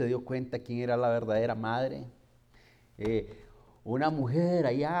sabiduría, él se dio cuenta quién era la verdadera madre. Una mujer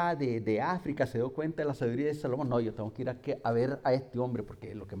allá de África se dio cuenta de la sabiduría de Salomón. No, yo tengo que ir a ver a este hombre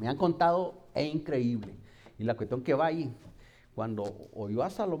porque lo que me han contado es increíble. Y la cuestión que va ahí, cuando oyó a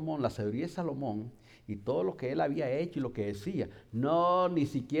Salomón, la sabiduría de Salomón, y todo lo que él había hecho y lo que decía, no, ni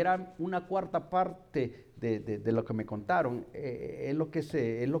siquiera una cuarta parte de lo que me contaron, es lo que es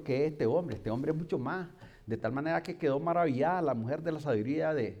este hombre es mucho más, de tal manera que quedó maravillada la mujer de la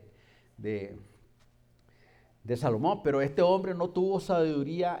sabiduría de Salomón, pero este hombre no tuvo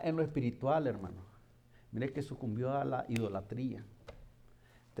sabiduría en lo espiritual, hermano. Mire que sucumbió a la idolatría.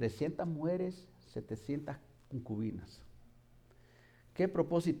 300 mujeres, 700 concubinas. ¿Qué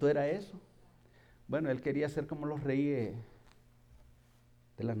propósito era eso? Bueno, él quería ser como los reyes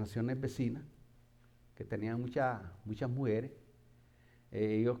de las naciones vecinas. que tenían muchas mujeres.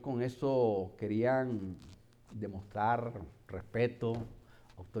 Ellos con eso querían demostrar respeto,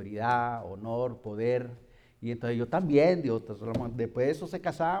 autoridad, honor, poder. Y entonces yo también, Dios, después de eso se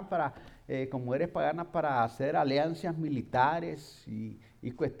casaban con mujeres paganas para hacer alianzas militares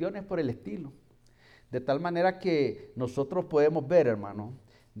y cuestiones por el estilo. De tal manera que nosotros podemos ver, hermano,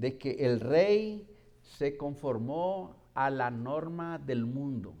 de que el rey se conformó a la norma del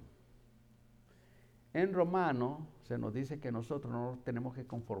mundo. En Romano se nos dice que nosotros no nos tenemos que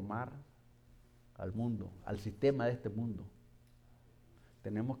conformar al mundo, al sistema de este mundo.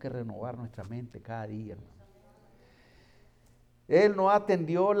 Tenemos que renovar nuestra mente cada día, hermano. Él no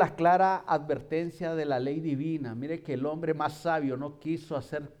atendió las claras advertencias de la ley divina. Mire que el hombre más sabio no quiso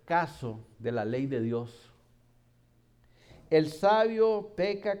hacer caso de la ley de Dios. El sabio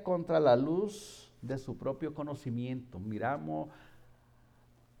peca contra la luz de su propio conocimiento. Miramos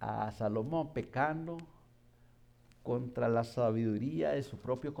a Salomón pecando contra la sabiduría de su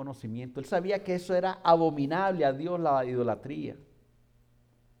propio conocimiento. Él sabía que eso era abominable a Dios, la idolatría.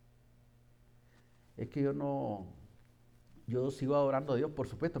 Es que yo sigo adorando a Dios, por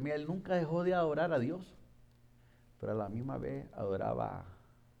supuesto. Mira, él nunca dejó de adorar a Dios, pero a la misma vez adoraba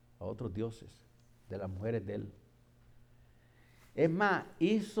a otros dioses, de las mujeres de él. Es más,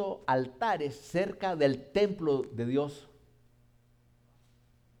 hizo altares cerca del templo de Dios.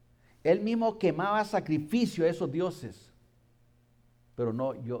 Él mismo quemaba sacrificio a esos dioses. Pero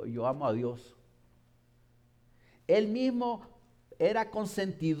no, yo amo a Dios. Él mismo era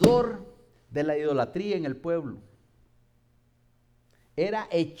consentidor de la idolatría en el pueblo. Era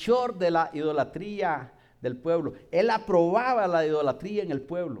hechor de la idolatría del pueblo. Él aprobaba la idolatría en el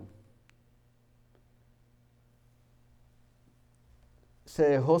pueblo. Se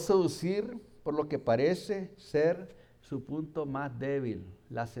dejó seducir por lo que parece ser su punto más débil,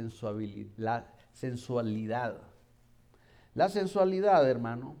 la sensualidad. La sensualidad,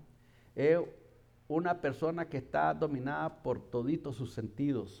 hermano, es una persona que está dominada por toditos sus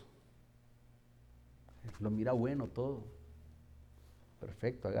sentidos. Lo mira bueno todo.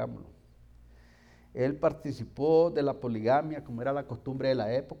 Perfecto, hagámoslo. Él participó de la poligamia, como era la costumbre de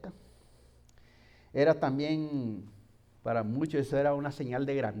la época. Era también, para muchos, eso era una señal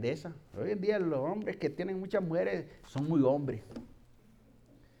de grandeza. Hoy en día los hombres que tienen muchas mujeres son muy hombres.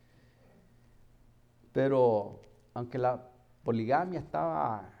 Pero aunque la poligamia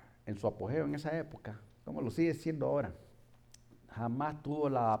estaba en su apogeo en esa época, como lo sigue siendo ahora, jamás tuvo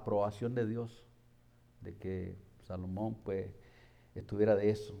la aprobación de Dios de que Salomón pues estuviera de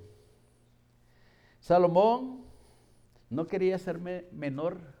eso. Salomón no quería ser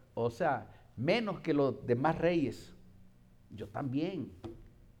menor, o sea, menos que los demás reyes. Yo también.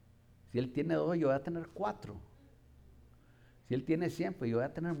 Si él tiene 2, yo voy a tener 4. Si él tiene 100, pues yo voy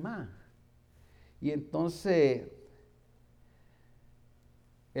a tener más. Y entonces,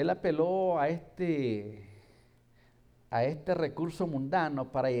 él apeló a este recurso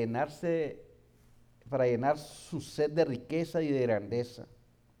mundano para llenar su sed de riqueza y de grandeza.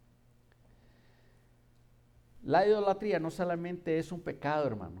 La idolatría no solamente es un pecado,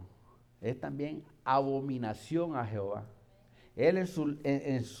 hermano, es también abominación a Jehová. Él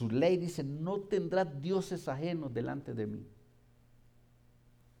en su ley dice, no tendrás dioses ajenos delante de mí.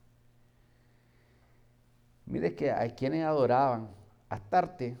 Mire que hay quienes adoraban.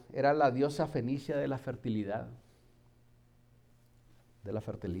 Astarte era la diosa fenicia de la fertilidad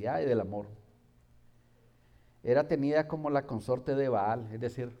y del amor. Era tenida como la consorte de Baal, es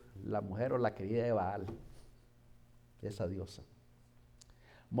decir, la mujer o la querida de Baal, esa diosa.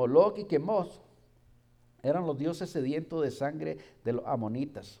 Moloc y Quemos eran los dioses sedientos de sangre de los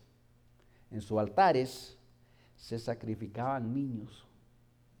amonitas. En sus altares se sacrificaban niños.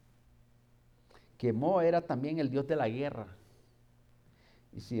 Quemó era también el dios de la guerra.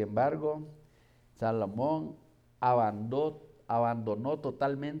 Y sin embargo, Salomón abandonó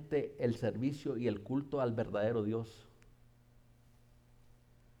totalmente el servicio y el culto al verdadero Dios.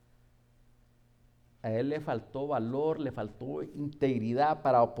 A él le faltó valor, le faltó integridad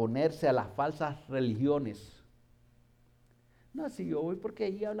para oponerse a las falsas religiones. No, si yo voy porque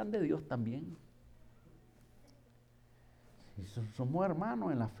allí hablan de Dios también. Y somos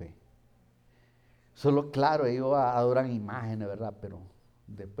hermanos en la fe. Solo, claro, ellos adoran imágenes, ¿verdad? Pero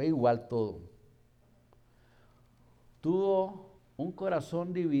después igual todo. Tuvo un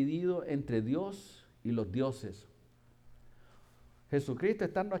corazón dividido entre Dios y los dioses. Jesucristo,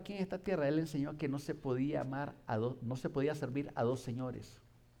 estando aquí en esta tierra, Él enseñó que no se podía no se podía servir a 2 señores.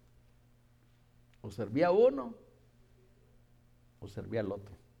 O servía a uno o servía al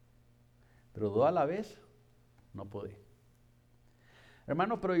otro. Pero 2 a la vez no podía.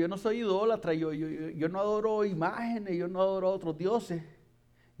 Hermano, pero yo no soy idólatra, yo no adoro imágenes, yo no adoro otros dioses.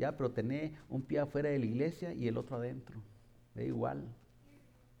 Ya, pero tenés un pie afuera de la iglesia y el otro adentro. Da igual.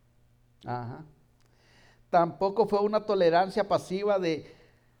 Ajá. Tampoco fue una tolerancia pasiva de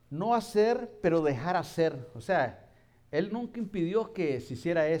no hacer, pero dejar hacer. O sea, él nunca impidió que se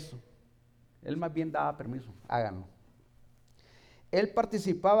hiciera eso. Él más bien daba permiso, háganlo. Él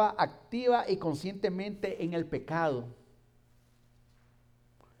participaba activa y conscientemente en el pecado.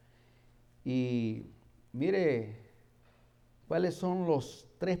 Y mire, ¿cuáles son los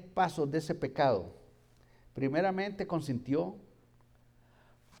 3 pasos de ese pecado? Primeramente, consintió,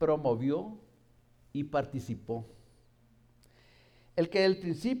 promovió y participó. El que del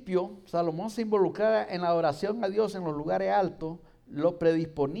principio Salomón se involucrara en la adoración a Dios en los lugares altos, lo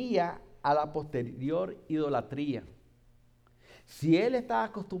predisponía a la posterior idolatría. Si él estaba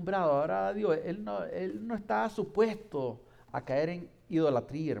acostumbrado a adorar a Dios, él no estaba supuesto a caer en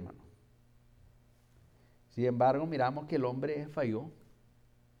idolatría, hermano. Sin embargo, miramos que el hombre falló.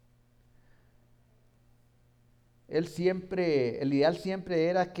 El ideal siempre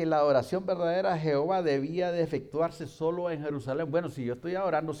era que la adoración verdadera a Jehová debía de efectuarse solo en Jerusalén. Bueno, si yo estoy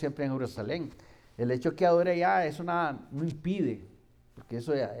adorando siempre en Jerusalén, el hecho que adore allá, eso nada, no impide. Porque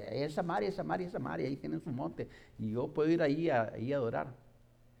eso es Samaria, ahí tienen su monte. Y yo puedo ir ahí a adorar.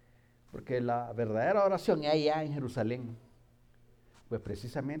 Porque la verdadera adoración es allá en Jerusalén. Pues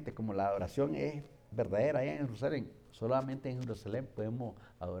precisamente como la adoración es verdadera allá en Jerusalén, solamente en Jerusalén podemos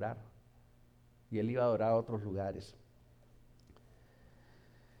adorar. Y él iba a adorar a otros lugares.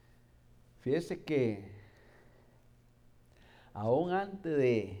 Fíjese que aún antes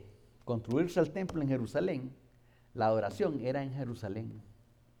de construirse el templo en Jerusalén, la adoración era en Jerusalén.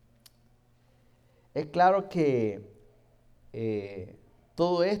 Es claro que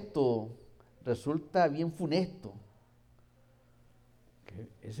todo esto resulta bien funesto.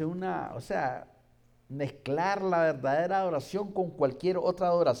 Mezclar la verdadera adoración con cualquier otra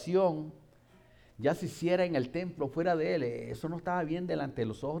adoración, ya se hiciera en el templo, fuera de él, eso no estaba bien delante de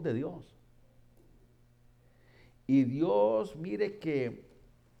los ojos de Dios. Y Dios, mire que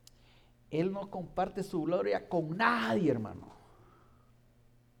Él no comparte su gloria con nadie, hermano.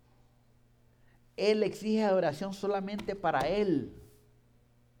 Él exige adoración solamente para Él.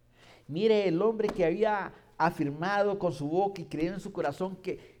 Mire, el hombre que había afirmado con su boca y creído en su corazón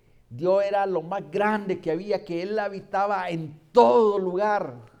que Dios era lo más grande que había, que Él habitaba en todo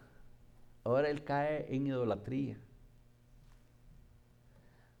lugar, ahora él cae en idolatría.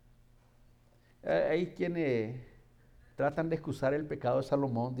 Hay quienes tratan de excusar el pecado de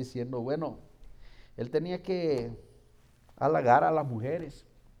Salomón diciendo, bueno, él tenía que halagar a las mujeres.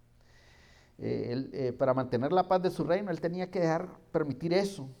 Para mantener la paz de su reino, él tenía que permitir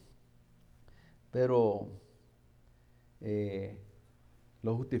eso. Pero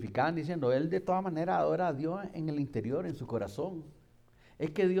lo justificaban diciendo, él de todas maneras adora a Dios en el interior, en su corazón. Es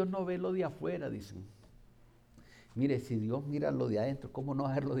que Dios no ve lo de afuera, dicen. Mire, si Dios mira lo de adentro, ¿cómo no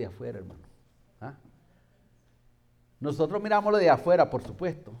ver lo de afuera, hermano? ¿Ah? Nosotros miramos lo de afuera, por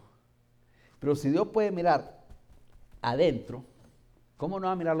supuesto. Pero si Dios puede mirar adentro, ¿cómo no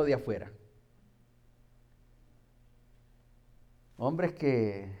va a mirar lo de afuera? Hombres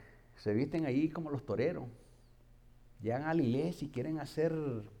que se visten ahí como los toreros, llegan a la iglesia y quieren hacer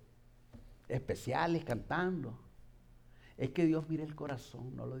especiales cantando. Es que Dios mira el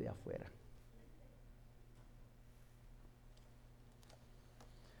corazón, no lo de afuera.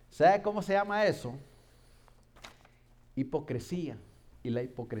 ¿Sabe cómo se llama eso? Hipocresía. Y la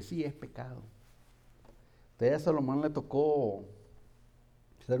hipocresía es pecado. Entonces a Salomón le tocó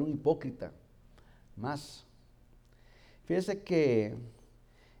ser un hipócrita más. Fíjese que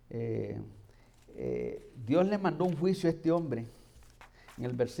Dios le mandó un juicio a este hombre. En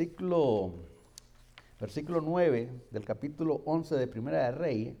el versículo 9 del capítulo 11 de Primera de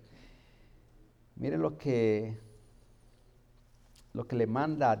Reyes, mire lo que le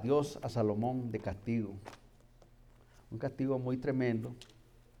manda a Dios a Salomón de castigo. Un castigo muy tremendo.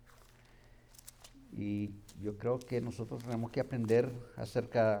 Y yo creo que nosotros tenemos que aprender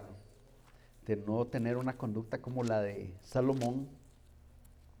acerca de no tener una conducta como la de Salomón.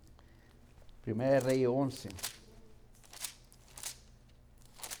 Primera de Reyes 11.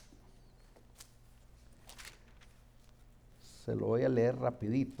 Se lo voy a leer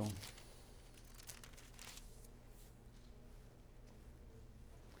rapidito.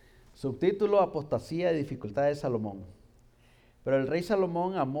 Subtítulo: Apostasía y dificultades de Salomón. Pero el rey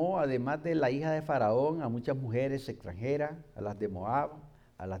Salomón amó, además de la hija de Faraón, a muchas mujeres extranjeras, a las de Moab,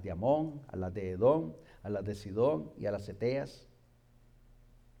 a las de Amón, a las de Edom, a las de Sidón y a las Eteas.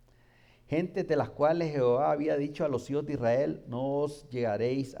 gentes de las cuales Jehová había dicho a los hijos de Israel, no os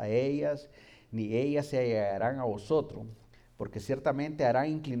llegaréis a ellas, ni ellas se llegarán a vosotros, porque ciertamente harán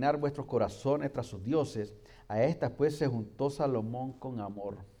inclinar vuestros corazones tras sus dioses. A estas pues se juntó Salomón con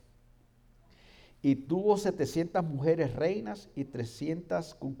amor. Y tuvo 700 mujeres reinas y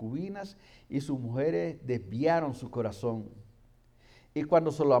 300 concubinas, y sus mujeres desviaron su corazón. Y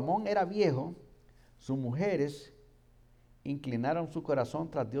cuando Salomón era viejo, sus mujeres inclinaron su corazón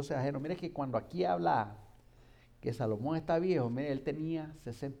tras dioses ajenos. Mire que cuando aquí habla que Salomón está viejo, mire, él tenía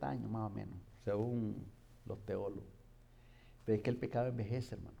 60 años más o menos, según los teólogos. Pero es que el pecado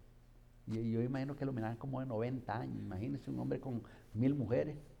envejece, hermano. Y yo imagino que lo miraban como de 90 años. Imagínense un hombre con 1000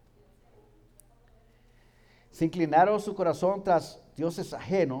 mujeres. Se inclinaron su corazón tras dioses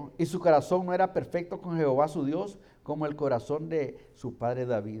ajenos, y su corazón no era perfecto con Jehová su Dios, como el corazón de su padre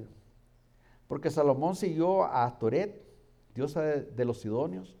David. Porque Salomón siguió a Astoret, diosa de los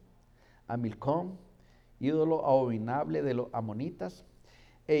sidonios, a Milcom, ídolo abominable de los amonitas,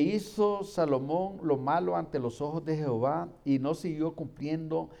 e hizo Salomón lo malo ante los ojos de Jehová, y no siguió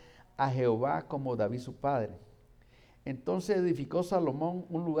cumpliendo a Jehová como David su padre. Entonces edificó Salomón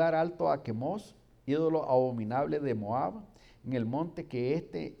un lugar alto a Quemos, ídolo abominable de Moab, en el monte que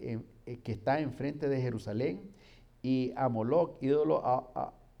está enfrente de Jerusalén, y a Moloc, ídolo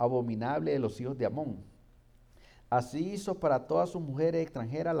abominable de los hijos de Amón. Así hizo para todas sus mujeres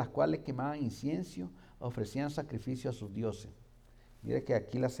extranjeras, las cuales quemaban incienso, ofrecían sacrificio a sus dioses. Mire que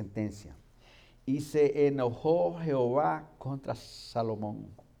aquí la sentencia. Y se enojó Jehová contra Salomón,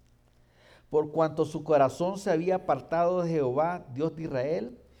 por cuanto su corazón se había apartado de Jehová, Dios de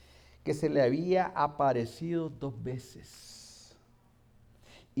Israel, que se le había aparecido 2 veces.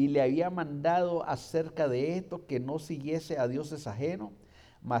 Y le había mandado acerca de esto que no siguiese a dioses ajenos,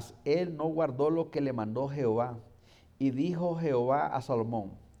 mas él no guardó lo que le mandó Jehová. Y dijo Jehová a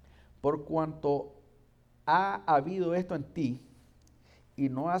Salomón, por cuanto ha habido esto en ti, y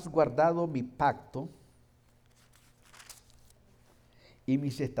no has guardado mi pacto y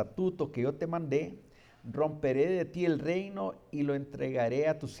mis estatutos que yo te mandé, romperé de ti el reino y lo entregaré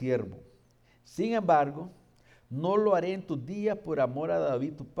a tu siervo. Sin embargo, no lo haré en tus días por amor a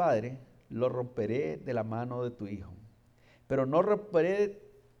David tu padre, lo romperé de la mano de tu hijo. Pero no romperé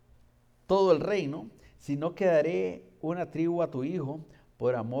todo el reino, sino que daré una tribu a tu hijo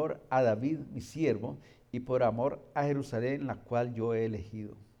por amor a David mi siervo y por amor a Jerusalén, la cual yo he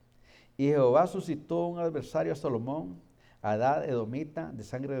elegido. Y Jehová suscitó un adversario a Salomón, Hadad edomita, de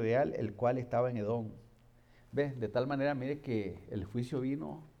sangre real, el cual estaba en Edom. ¿Ves? De tal manera, mire que el juicio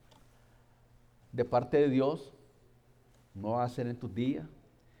vino de parte de Dios, no va a ser en tus días,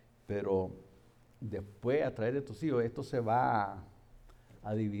 pero después a través de tus hijos, esto se va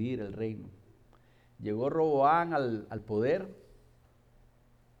a dividir el reino. Llegó Roboán al poder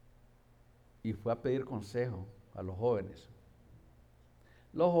y fue a pedir consejo a los jóvenes.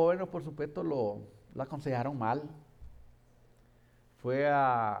 Los jóvenes, por supuesto, lo aconsejaron mal. Fue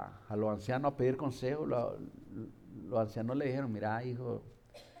a los ancianos a pedir consejo. Los ancianos le dijeron, mira, hijo,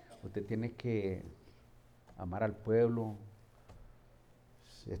 usted tiene que amar al pueblo,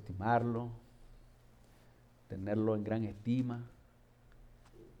 estimarlo, tenerlo en gran estima,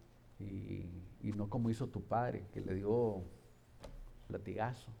 y no como hizo tu padre, que le dio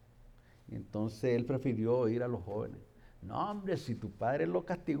latigazo. Y entonces él prefirió ir a los jóvenes. No, hombre, si tu padre lo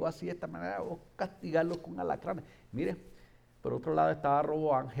castigó así de esta manera, vos castigarlo con alacranes. Mire, por otro lado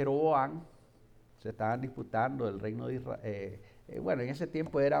estaba Jeroboam, se estaban disputando el reino de Israel. Bueno, en ese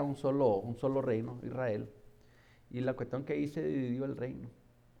tiempo era un solo reino, Israel. Y la cuestión que ahí se dividió el reino.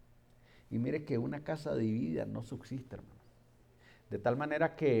 Y mire que una casa dividida no subsiste, hermano. De tal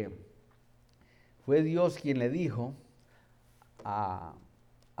manera que fue Dios quien le dijo a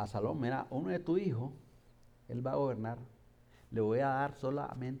Salomón, mira, uno de tus hijos, él va a gobernar, le voy a dar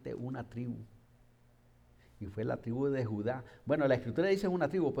solamente una tribu. Y fue la tribu de Judá. Bueno, la escritura dice una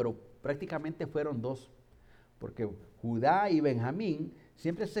tribu, pero prácticamente fueron 2. Porque Judá y Benjamín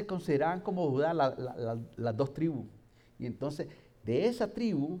siempre se consideraban como Judá las 2 tribus. Y entonces, de esa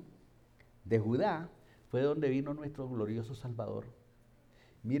tribu, de Judá, fue donde vino nuestro glorioso Salvador.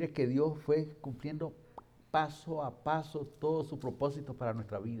 Mire que Dios fue cumpliendo paso a paso todo su propósito para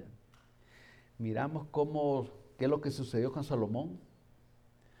nuestra vida. Miramos qué es lo que sucedió con Salomón.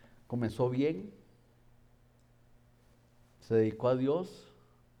 Comenzó bien, se dedicó a Dios,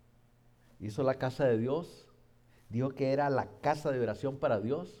 hizo la casa de Dios, dijo que era la casa de oración para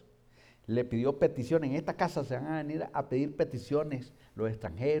Dios, le pidió peticiones. En esta casa se van a venir a pedir peticiones los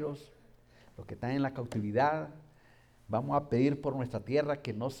extranjeros, los que están en la cautividad. Vamos a pedir por nuestra tierra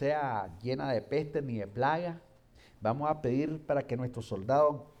que no sea llena de peste ni de plaga. Vamos a pedir para que nuestros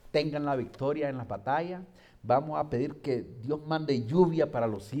soldados tengan la victoria en las batallas. Vamos a pedir que Dios mande lluvia para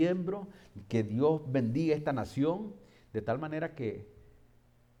los siembros, que Dios bendiga esta nación, de tal manera que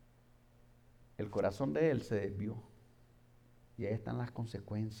el corazón de él se desvió. Y ahí están las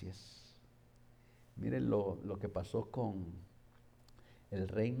consecuencias. Miren lo que pasó con el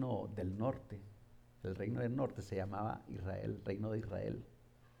reino del norte. El reino del norte se llamaba Israel, el reino de Israel.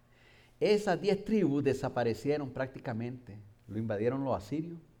 Esas 10 tribus desaparecieron prácticamente. Lo invadieron los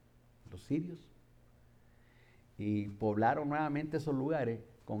asirios, los sirios, y poblaron nuevamente esos lugares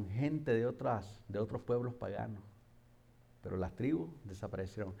con gente de otros pueblos paganos. Pero las tribus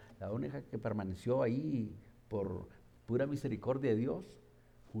desaparecieron. La única que permaneció ahí por pura misericordia de Dios,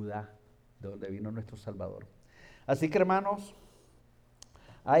 Judá, de donde vino nuestro Salvador. Así que, hermanos,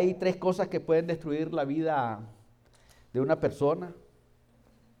 hay 3 cosas que pueden destruir la vida de una persona.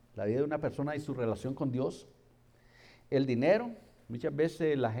 La vida de una persona y su relación con Dios. El dinero. Muchas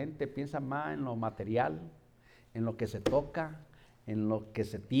veces la gente piensa más en lo material, en lo que se toca, en lo que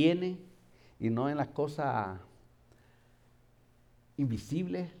se tiene, y no en las cosas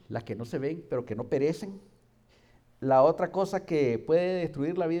invisibles, las que no se ven, pero que no perecen. La otra cosa que puede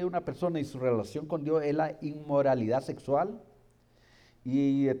destruir la vida de una persona y su relación con Dios es la inmoralidad sexual.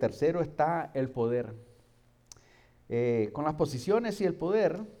 Y el tercero está el poder. Con las posiciones y el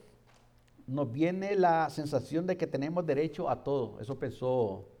poder nos viene la sensación de que tenemos derecho a todo. Eso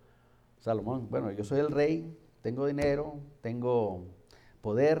pensó Salomón. Bueno, yo soy el rey, tengo dinero, tengo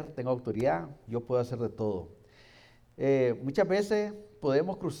poder, tengo autoridad, yo puedo hacer de todo. Muchas veces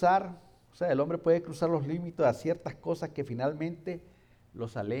podemos cruzar, o sea, el hombre puede cruzar los límites a ciertas cosas que finalmente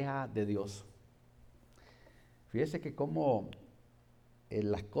los aleja de Dios. Fíjese que como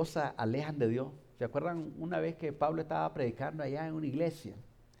las cosas alejan de Dios. ¿Se acuerdan una vez que Pablo estaba predicando allá en una iglesia?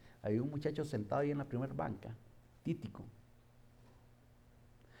 Había un muchacho sentado ahí en la primera banca, Títico.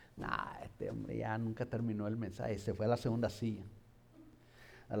 Este hombre ya nunca terminó el mensaje, se fue a la segunda silla.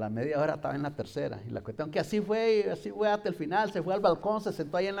 A la media hora estaba en la tercera. Y la cuestión que así fue hasta el final. Se fue al balcón, se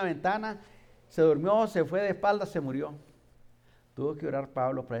sentó ahí en la ventana, se durmió, se fue de espaldas, se murió. Tuvo que orar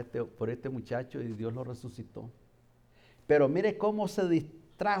Pablo por este muchacho y Dios lo resucitó. Pero mire cómo se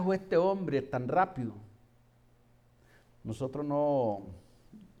distrajo este hombre tan rápido. Nosotros no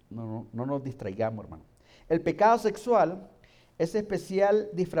nos distraigamos, hermano. El pecado sexual es especial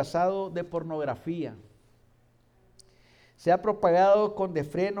disfrazado de pornografía. Se ha propagado con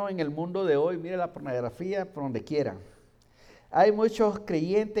desfreno en el mundo de hoy. Mire la pornografía por donde quiera. Hay muchos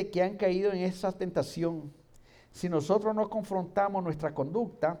creyentes que han caído en esa tentación. Si nosotros no confrontamos nuestra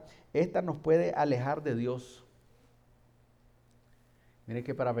conducta, esta nos puede alejar de Dios. Mire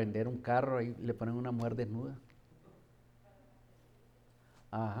que para vender un carro ahí le ponen una mujer desnuda.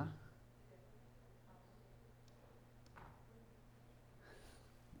 Ajá.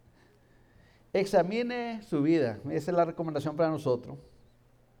 Examine su vida. Esa es la recomendación para nosotros.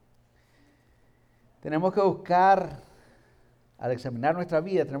 Tenemos que buscar, al examinar nuestra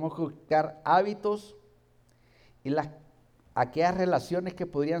vida, tenemos que buscar hábitos y aquellas relaciones que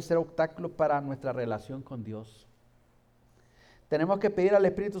podrían ser obstáculos para nuestra relación con Dios. Tenemos que pedir al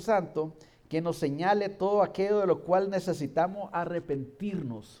Espíritu Santo que nos señale todo aquello de lo cual necesitamos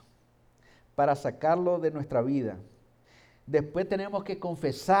arrepentirnos para sacarlo de nuestra vida. Después tenemos que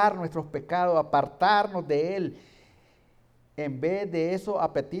confesar nuestros pecados, apartarnos de él. En vez de esos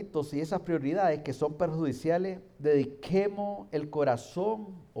apetitos y esas prioridades que son perjudiciales, dediquemos el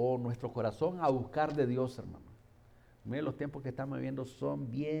corazón o nuestro corazón a buscar de Dios, hermano. Miren, los tiempos que estamos viviendo son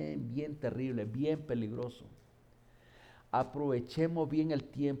bien terribles, bien peligrosos. Aprovechemos bien el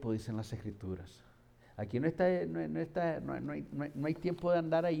tiempo, dicen las Escrituras. Aquí no hay tiempo de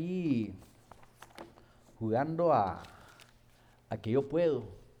andar ahí jugando a que yo puedo,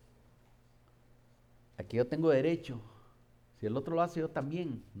 a que yo tengo derecho. Si el otro lo hace, yo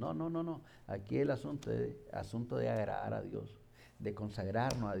también. No. Aquí el asunto de agradar a Dios, de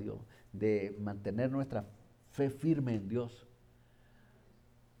consagrarnos a Dios, de mantener nuestra fe firme en Dios.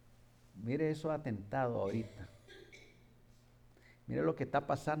 Mire esos atentados ahorita. Mire lo que está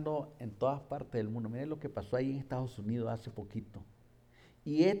pasando en todas partes del mundo. Mire lo que pasó ahí en Estados Unidos hace poquito.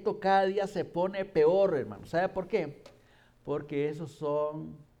 Y esto cada día se pone peor, hermano. ¿Sabe por qué? Porque esos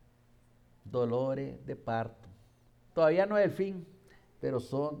son dolores de parto. Todavía no es el fin, pero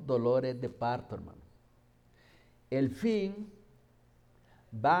son dolores de parto, hermano. El fin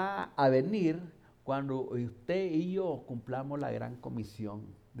va a venir cuando usted y yo cumplamos la gran comisión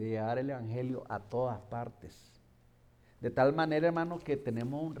de llevar el evangelio a todas partes. De tal manera, hermano, que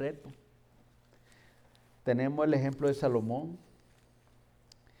tenemos un reto. Tenemos el ejemplo de Salomón.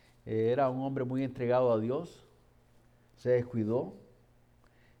 Era un hombre muy entregado a Dios. Se descuidó.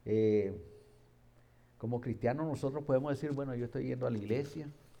 Como cristianos nosotros podemos decir, bueno, yo estoy yendo a la iglesia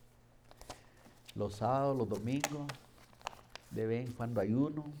los sábados, los domingos, de vez en cuando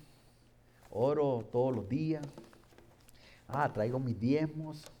ayuno, oro todos los días, traigo mis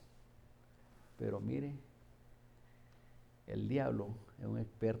diezmos, pero mire, el diablo es un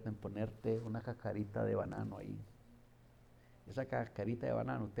experto en ponerte una cascarita de banano ahí. Esa cascarita de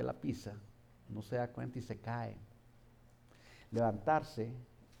banano usted la pisa, no se da cuenta y se cae. Levantarse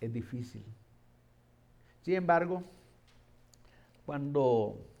es difícil. Sin embargo,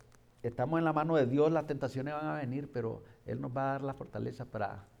 cuando estamos en la mano de Dios, las tentaciones van a venir, pero Él nos va a dar la fortaleza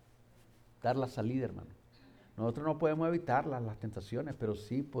para dar la salida, hermano. Nosotros no podemos evitar las tentaciones, pero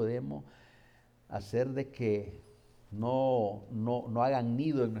sí podemos hacer de que no hagan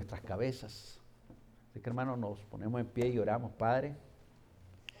nido en nuestras cabezas. Así que, hermano, nos ponemos en pie y oramos. Padre,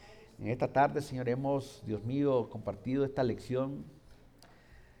 en esta tarde, Señor, hemos, Dios mío, compartido esta lección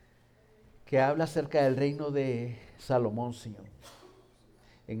que habla acerca del reino de Salomón, Señor.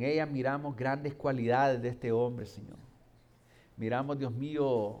 En ella miramos grandes cualidades de este hombre, Señor. Miramos, Dios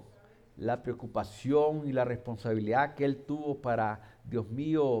mío, la preocupación y la responsabilidad que él tuvo para, Dios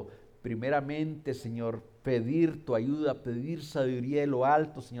mío, primeramente, Señor, pedir tu ayuda, pedir sabiduría de lo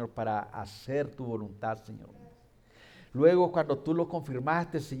alto, Señor, para hacer tu voluntad, Señor. Luego, cuando tú lo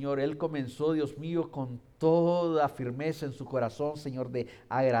confirmaste, Señor, él comenzó, Dios mío, con toda firmeza en su corazón, Señor, de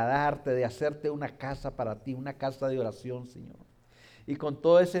agradarte, de hacerte una casa para ti, una casa de oración, Señor. Y con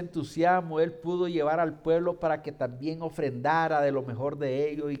todo ese entusiasmo, él pudo llevar al pueblo para que también ofrendara de lo mejor de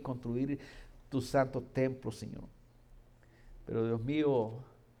ellos y construir tu santo templo, Señor. Pero, Dios mío,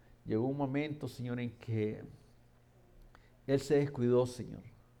 llegó un momento, Señor, en que él se descuidó, Señor.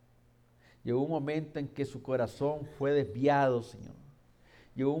 Llegó un momento en que su corazón fue desviado, Señor.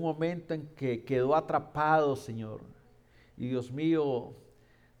 Llegó un momento en que quedó atrapado, Señor. Y Dios mío,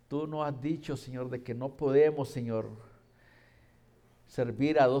 tú nos has dicho, Señor, de que no podemos, Señor,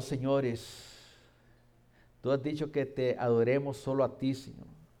 servir a dos señores. Tú has dicho que te adoremos solo a ti, Señor.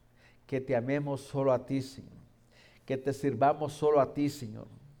 Que te amemos solo a ti, Señor. Que te sirvamos solo a ti, Señor.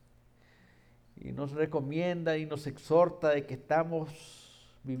 Y nos recomienda y nos exhorta de que estamos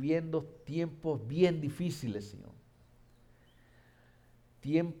viviendo tiempos bien difíciles, Señor.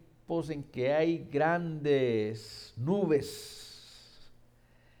 Tiempos en que hay grandes nubes.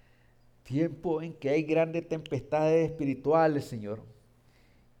 Tiempos en que hay grandes tempestades espirituales, Señor.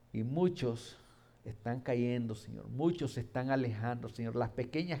 Y muchos están cayendo, Señor. Muchos se están alejando, Señor. Las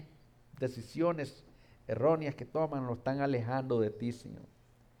pequeñas decisiones erróneas que toman nos están alejando de ti, Señor.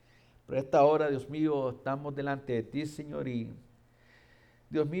 Pero a esta hora, Dios mío, estamos delante de ti, Señor, y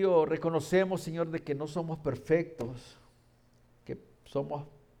Dios mío, reconocemos, Señor, de que no somos perfectos, que somos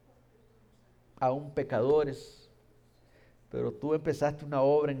aún pecadores, pero tú empezaste una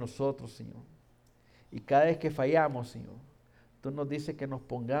obra en nosotros, Señor. Y cada vez que fallamos, Señor, tú nos dices que nos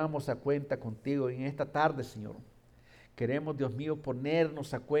pongamos a cuenta contigo. Y en esta tarde, Señor, queremos, Dios mío,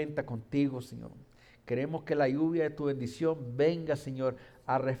 ponernos a cuenta contigo, Señor. Queremos que la lluvia de tu bendición venga, Señor,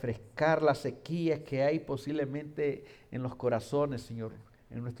 a refrescar las sequías que hay posiblemente en los corazones, Señor.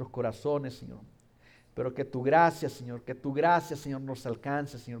 En nuestros corazones, Señor. Pero que tu gracia, Señor, nos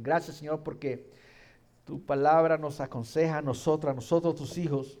alcance, Señor. Gracias, Señor, porque tu palabra nos aconseja a nosotros tus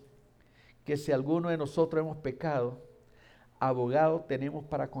hijos, que si alguno de nosotros hemos pecado, abogado tenemos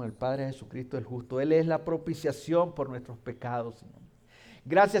para con el Padre Jesucristo el justo. Él es la propiciación por nuestros pecados, Señor.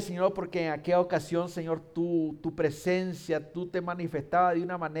 Gracias, Señor, porque en aquella ocasión, Señor, tu presencia, tú te manifestabas de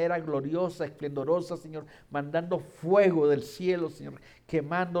una manera gloriosa, esplendorosa, Señor, mandando fuego del cielo, Señor,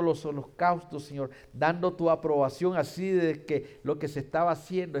 quemando los holocaustos, Señor, dando tu aprobación así de que lo que se estaba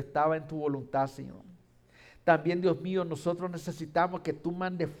haciendo estaba en tu voluntad, Señor. También, Dios mío, nosotros necesitamos que tú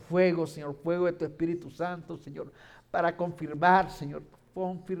mandes fuego, Señor, fuego de tu Espíritu Santo, Señor, para confirmar, Señor,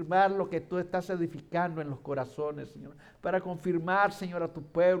 confirmar lo que tú estás edificando en los corazones, Señor, para confirmar, Señor, a tu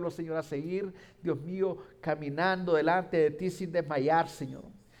pueblo, Señor, a seguir, Dios mío, caminando delante de ti sin desmayar, Señor.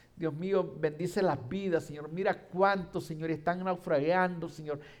 Dios mío, bendice las vidas, Señor. Mira cuántos, Señor, están naufragando,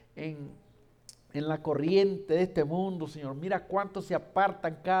 Señor, en la corriente de este mundo, Señor. Mira cuántos se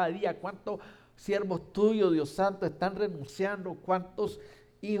apartan cada día, cuántos siervos tuyos, Dios Santo, están renunciando, cuántos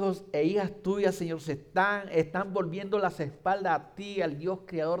hijos e hijas tuyas, Señor, se están volviendo las espaldas a ti, al Dios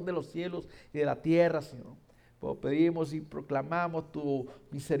creador de los cielos y de la tierra, Señor. Pues pedimos y proclamamos tu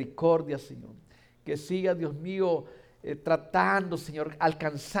misericordia, Señor. Que siga, Dios mío, tratando, Señor,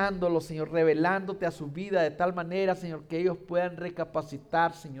 alcanzándolo, Señor, revelándote a su vida de tal manera, Señor, que ellos puedan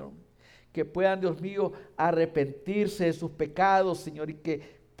recapacitar, Señor. Que puedan, Dios mío, arrepentirse de sus pecados, Señor, y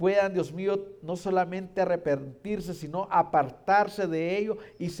que puedan, Dios mío, no solamente arrepentirse, sino apartarse de ello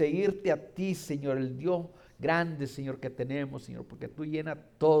y seguirte a ti, Señor, el Dios grande, Señor, que tenemos, Señor, porque tú llenas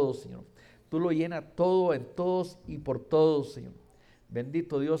todo, Señor. Tú lo llenas todo en todos y por todos, Señor.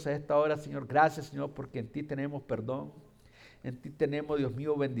 Bendito Dios a esta hora, Señor. Gracias, Señor, porque en ti tenemos perdón. En ti tenemos, Dios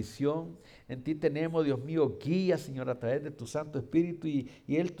mío, bendición. En ti tenemos, Dios mío, guía, Señor, a través de tu Santo Espíritu. Y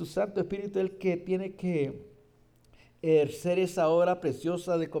tu Santo Espíritu es el que tiene que ejercer esa obra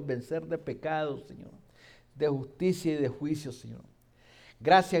preciosa de convencer de pecado, Señor. De justicia y de juicio, Señor.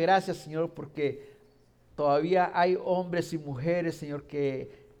 Gracias, Señor, porque todavía hay hombres y mujeres, Señor,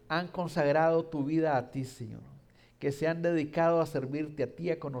 que han consagrado tu vida a ti, Señor. Que se han dedicado a servirte a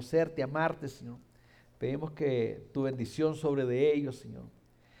ti, a conocerte, a amarte, Señor. Pedimos que tu bendición sobre de ellos, Señor.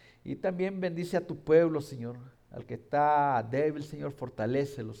 Y también bendice a tu pueblo, Señor. Al que está débil, Señor,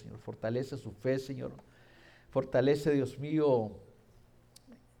 fortalécelo, Señor. Fortalece su fe, Señor. Fortalece, Dios mío,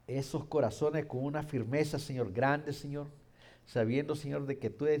 esos corazones con una firmeza, Señor, grande, Señor. Sabiendo, Señor, de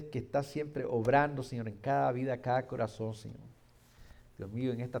que tú eres que estás siempre obrando, Señor, en cada vida, cada corazón, Señor. Dios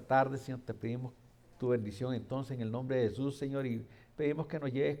mío, en esta tarde, Señor, te pedimos tu bendición entonces en el nombre de Jesús, Señor, y pedimos que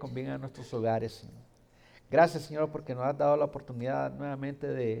nos lleves con bien a nuestros hogares, Señor. Gracias, Señor, porque nos has dado la oportunidad nuevamente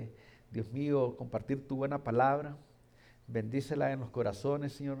de, Dios mío, compartir tu buena palabra. Bendícela en los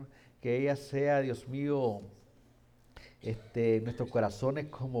corazones, Señor, que ella sea, Dios mío, en nuestros corazones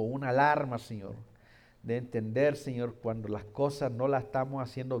como una alarma, Señor, de entender, Señor, cuando las cosas no las estamos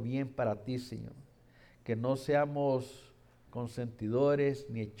haciendo bien para ti, Señor. Que no seamos consentidores,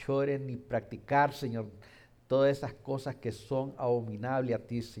 ni hechores, ni practicar, Señor, todas esas cosas que son abominables a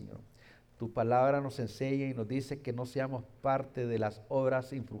ti, Señor. Tu palabra nos enseña y nos dice que no seamos parte de las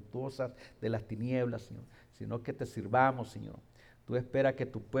obras infructuosas de las tinieblas, Señor, sino que te sirvamos, Señor. Tú esperas que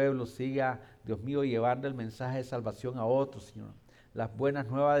tu pueblo siga, Dios mío, llevando el mensaje de salvación a otros, Señor. Las buenas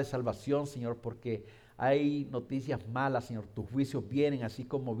nuevas de salvación, Señor, porque hay noticias malas, Señor. Tus juicios vienen, así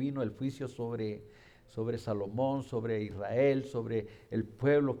como vino el juicio sobre Salomón, sobre Israel, sobre el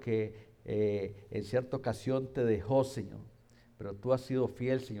pueblo que en cierta ocasión te dejó, Señor. Pero tú has sido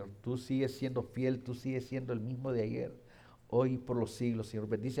fiel, Señor. Tú sigues siendo fiel, tú sigues siendo el mismo de ayer, hoy y por los siglos, Señor.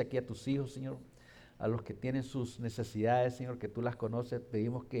 Bendice aquí a tus hijos, Señor. A los que tienen sus necesidades, Señor, que tú las conoces.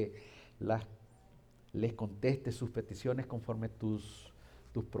 Pedimos que les contestes sus peticiones conforme tus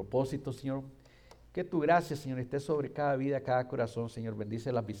propósitos, Señor. Que tu gracia, Señor, esté sobre cada vida, cada corazón, Señor.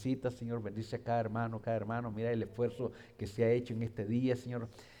 Bendice las visitas, Señor. Bendice a cada hermano. Mira el esfuerzo que se ha hecho en este día, Señor.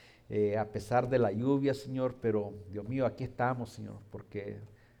 A pesar de la lluvia, Señor. Pero, Dios mío, aquí estamos, Señor. Porque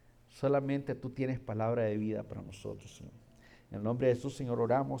solamente tú tienes palabra de vida para nosotros, Señor. En el nombre de Jesús, Señor,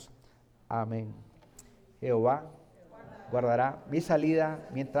 oramos. Amén. Jehová guardará mi salida,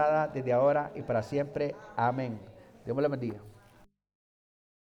 mi entrada desde ahora y para siempre. Amén. Dios me la bendiga.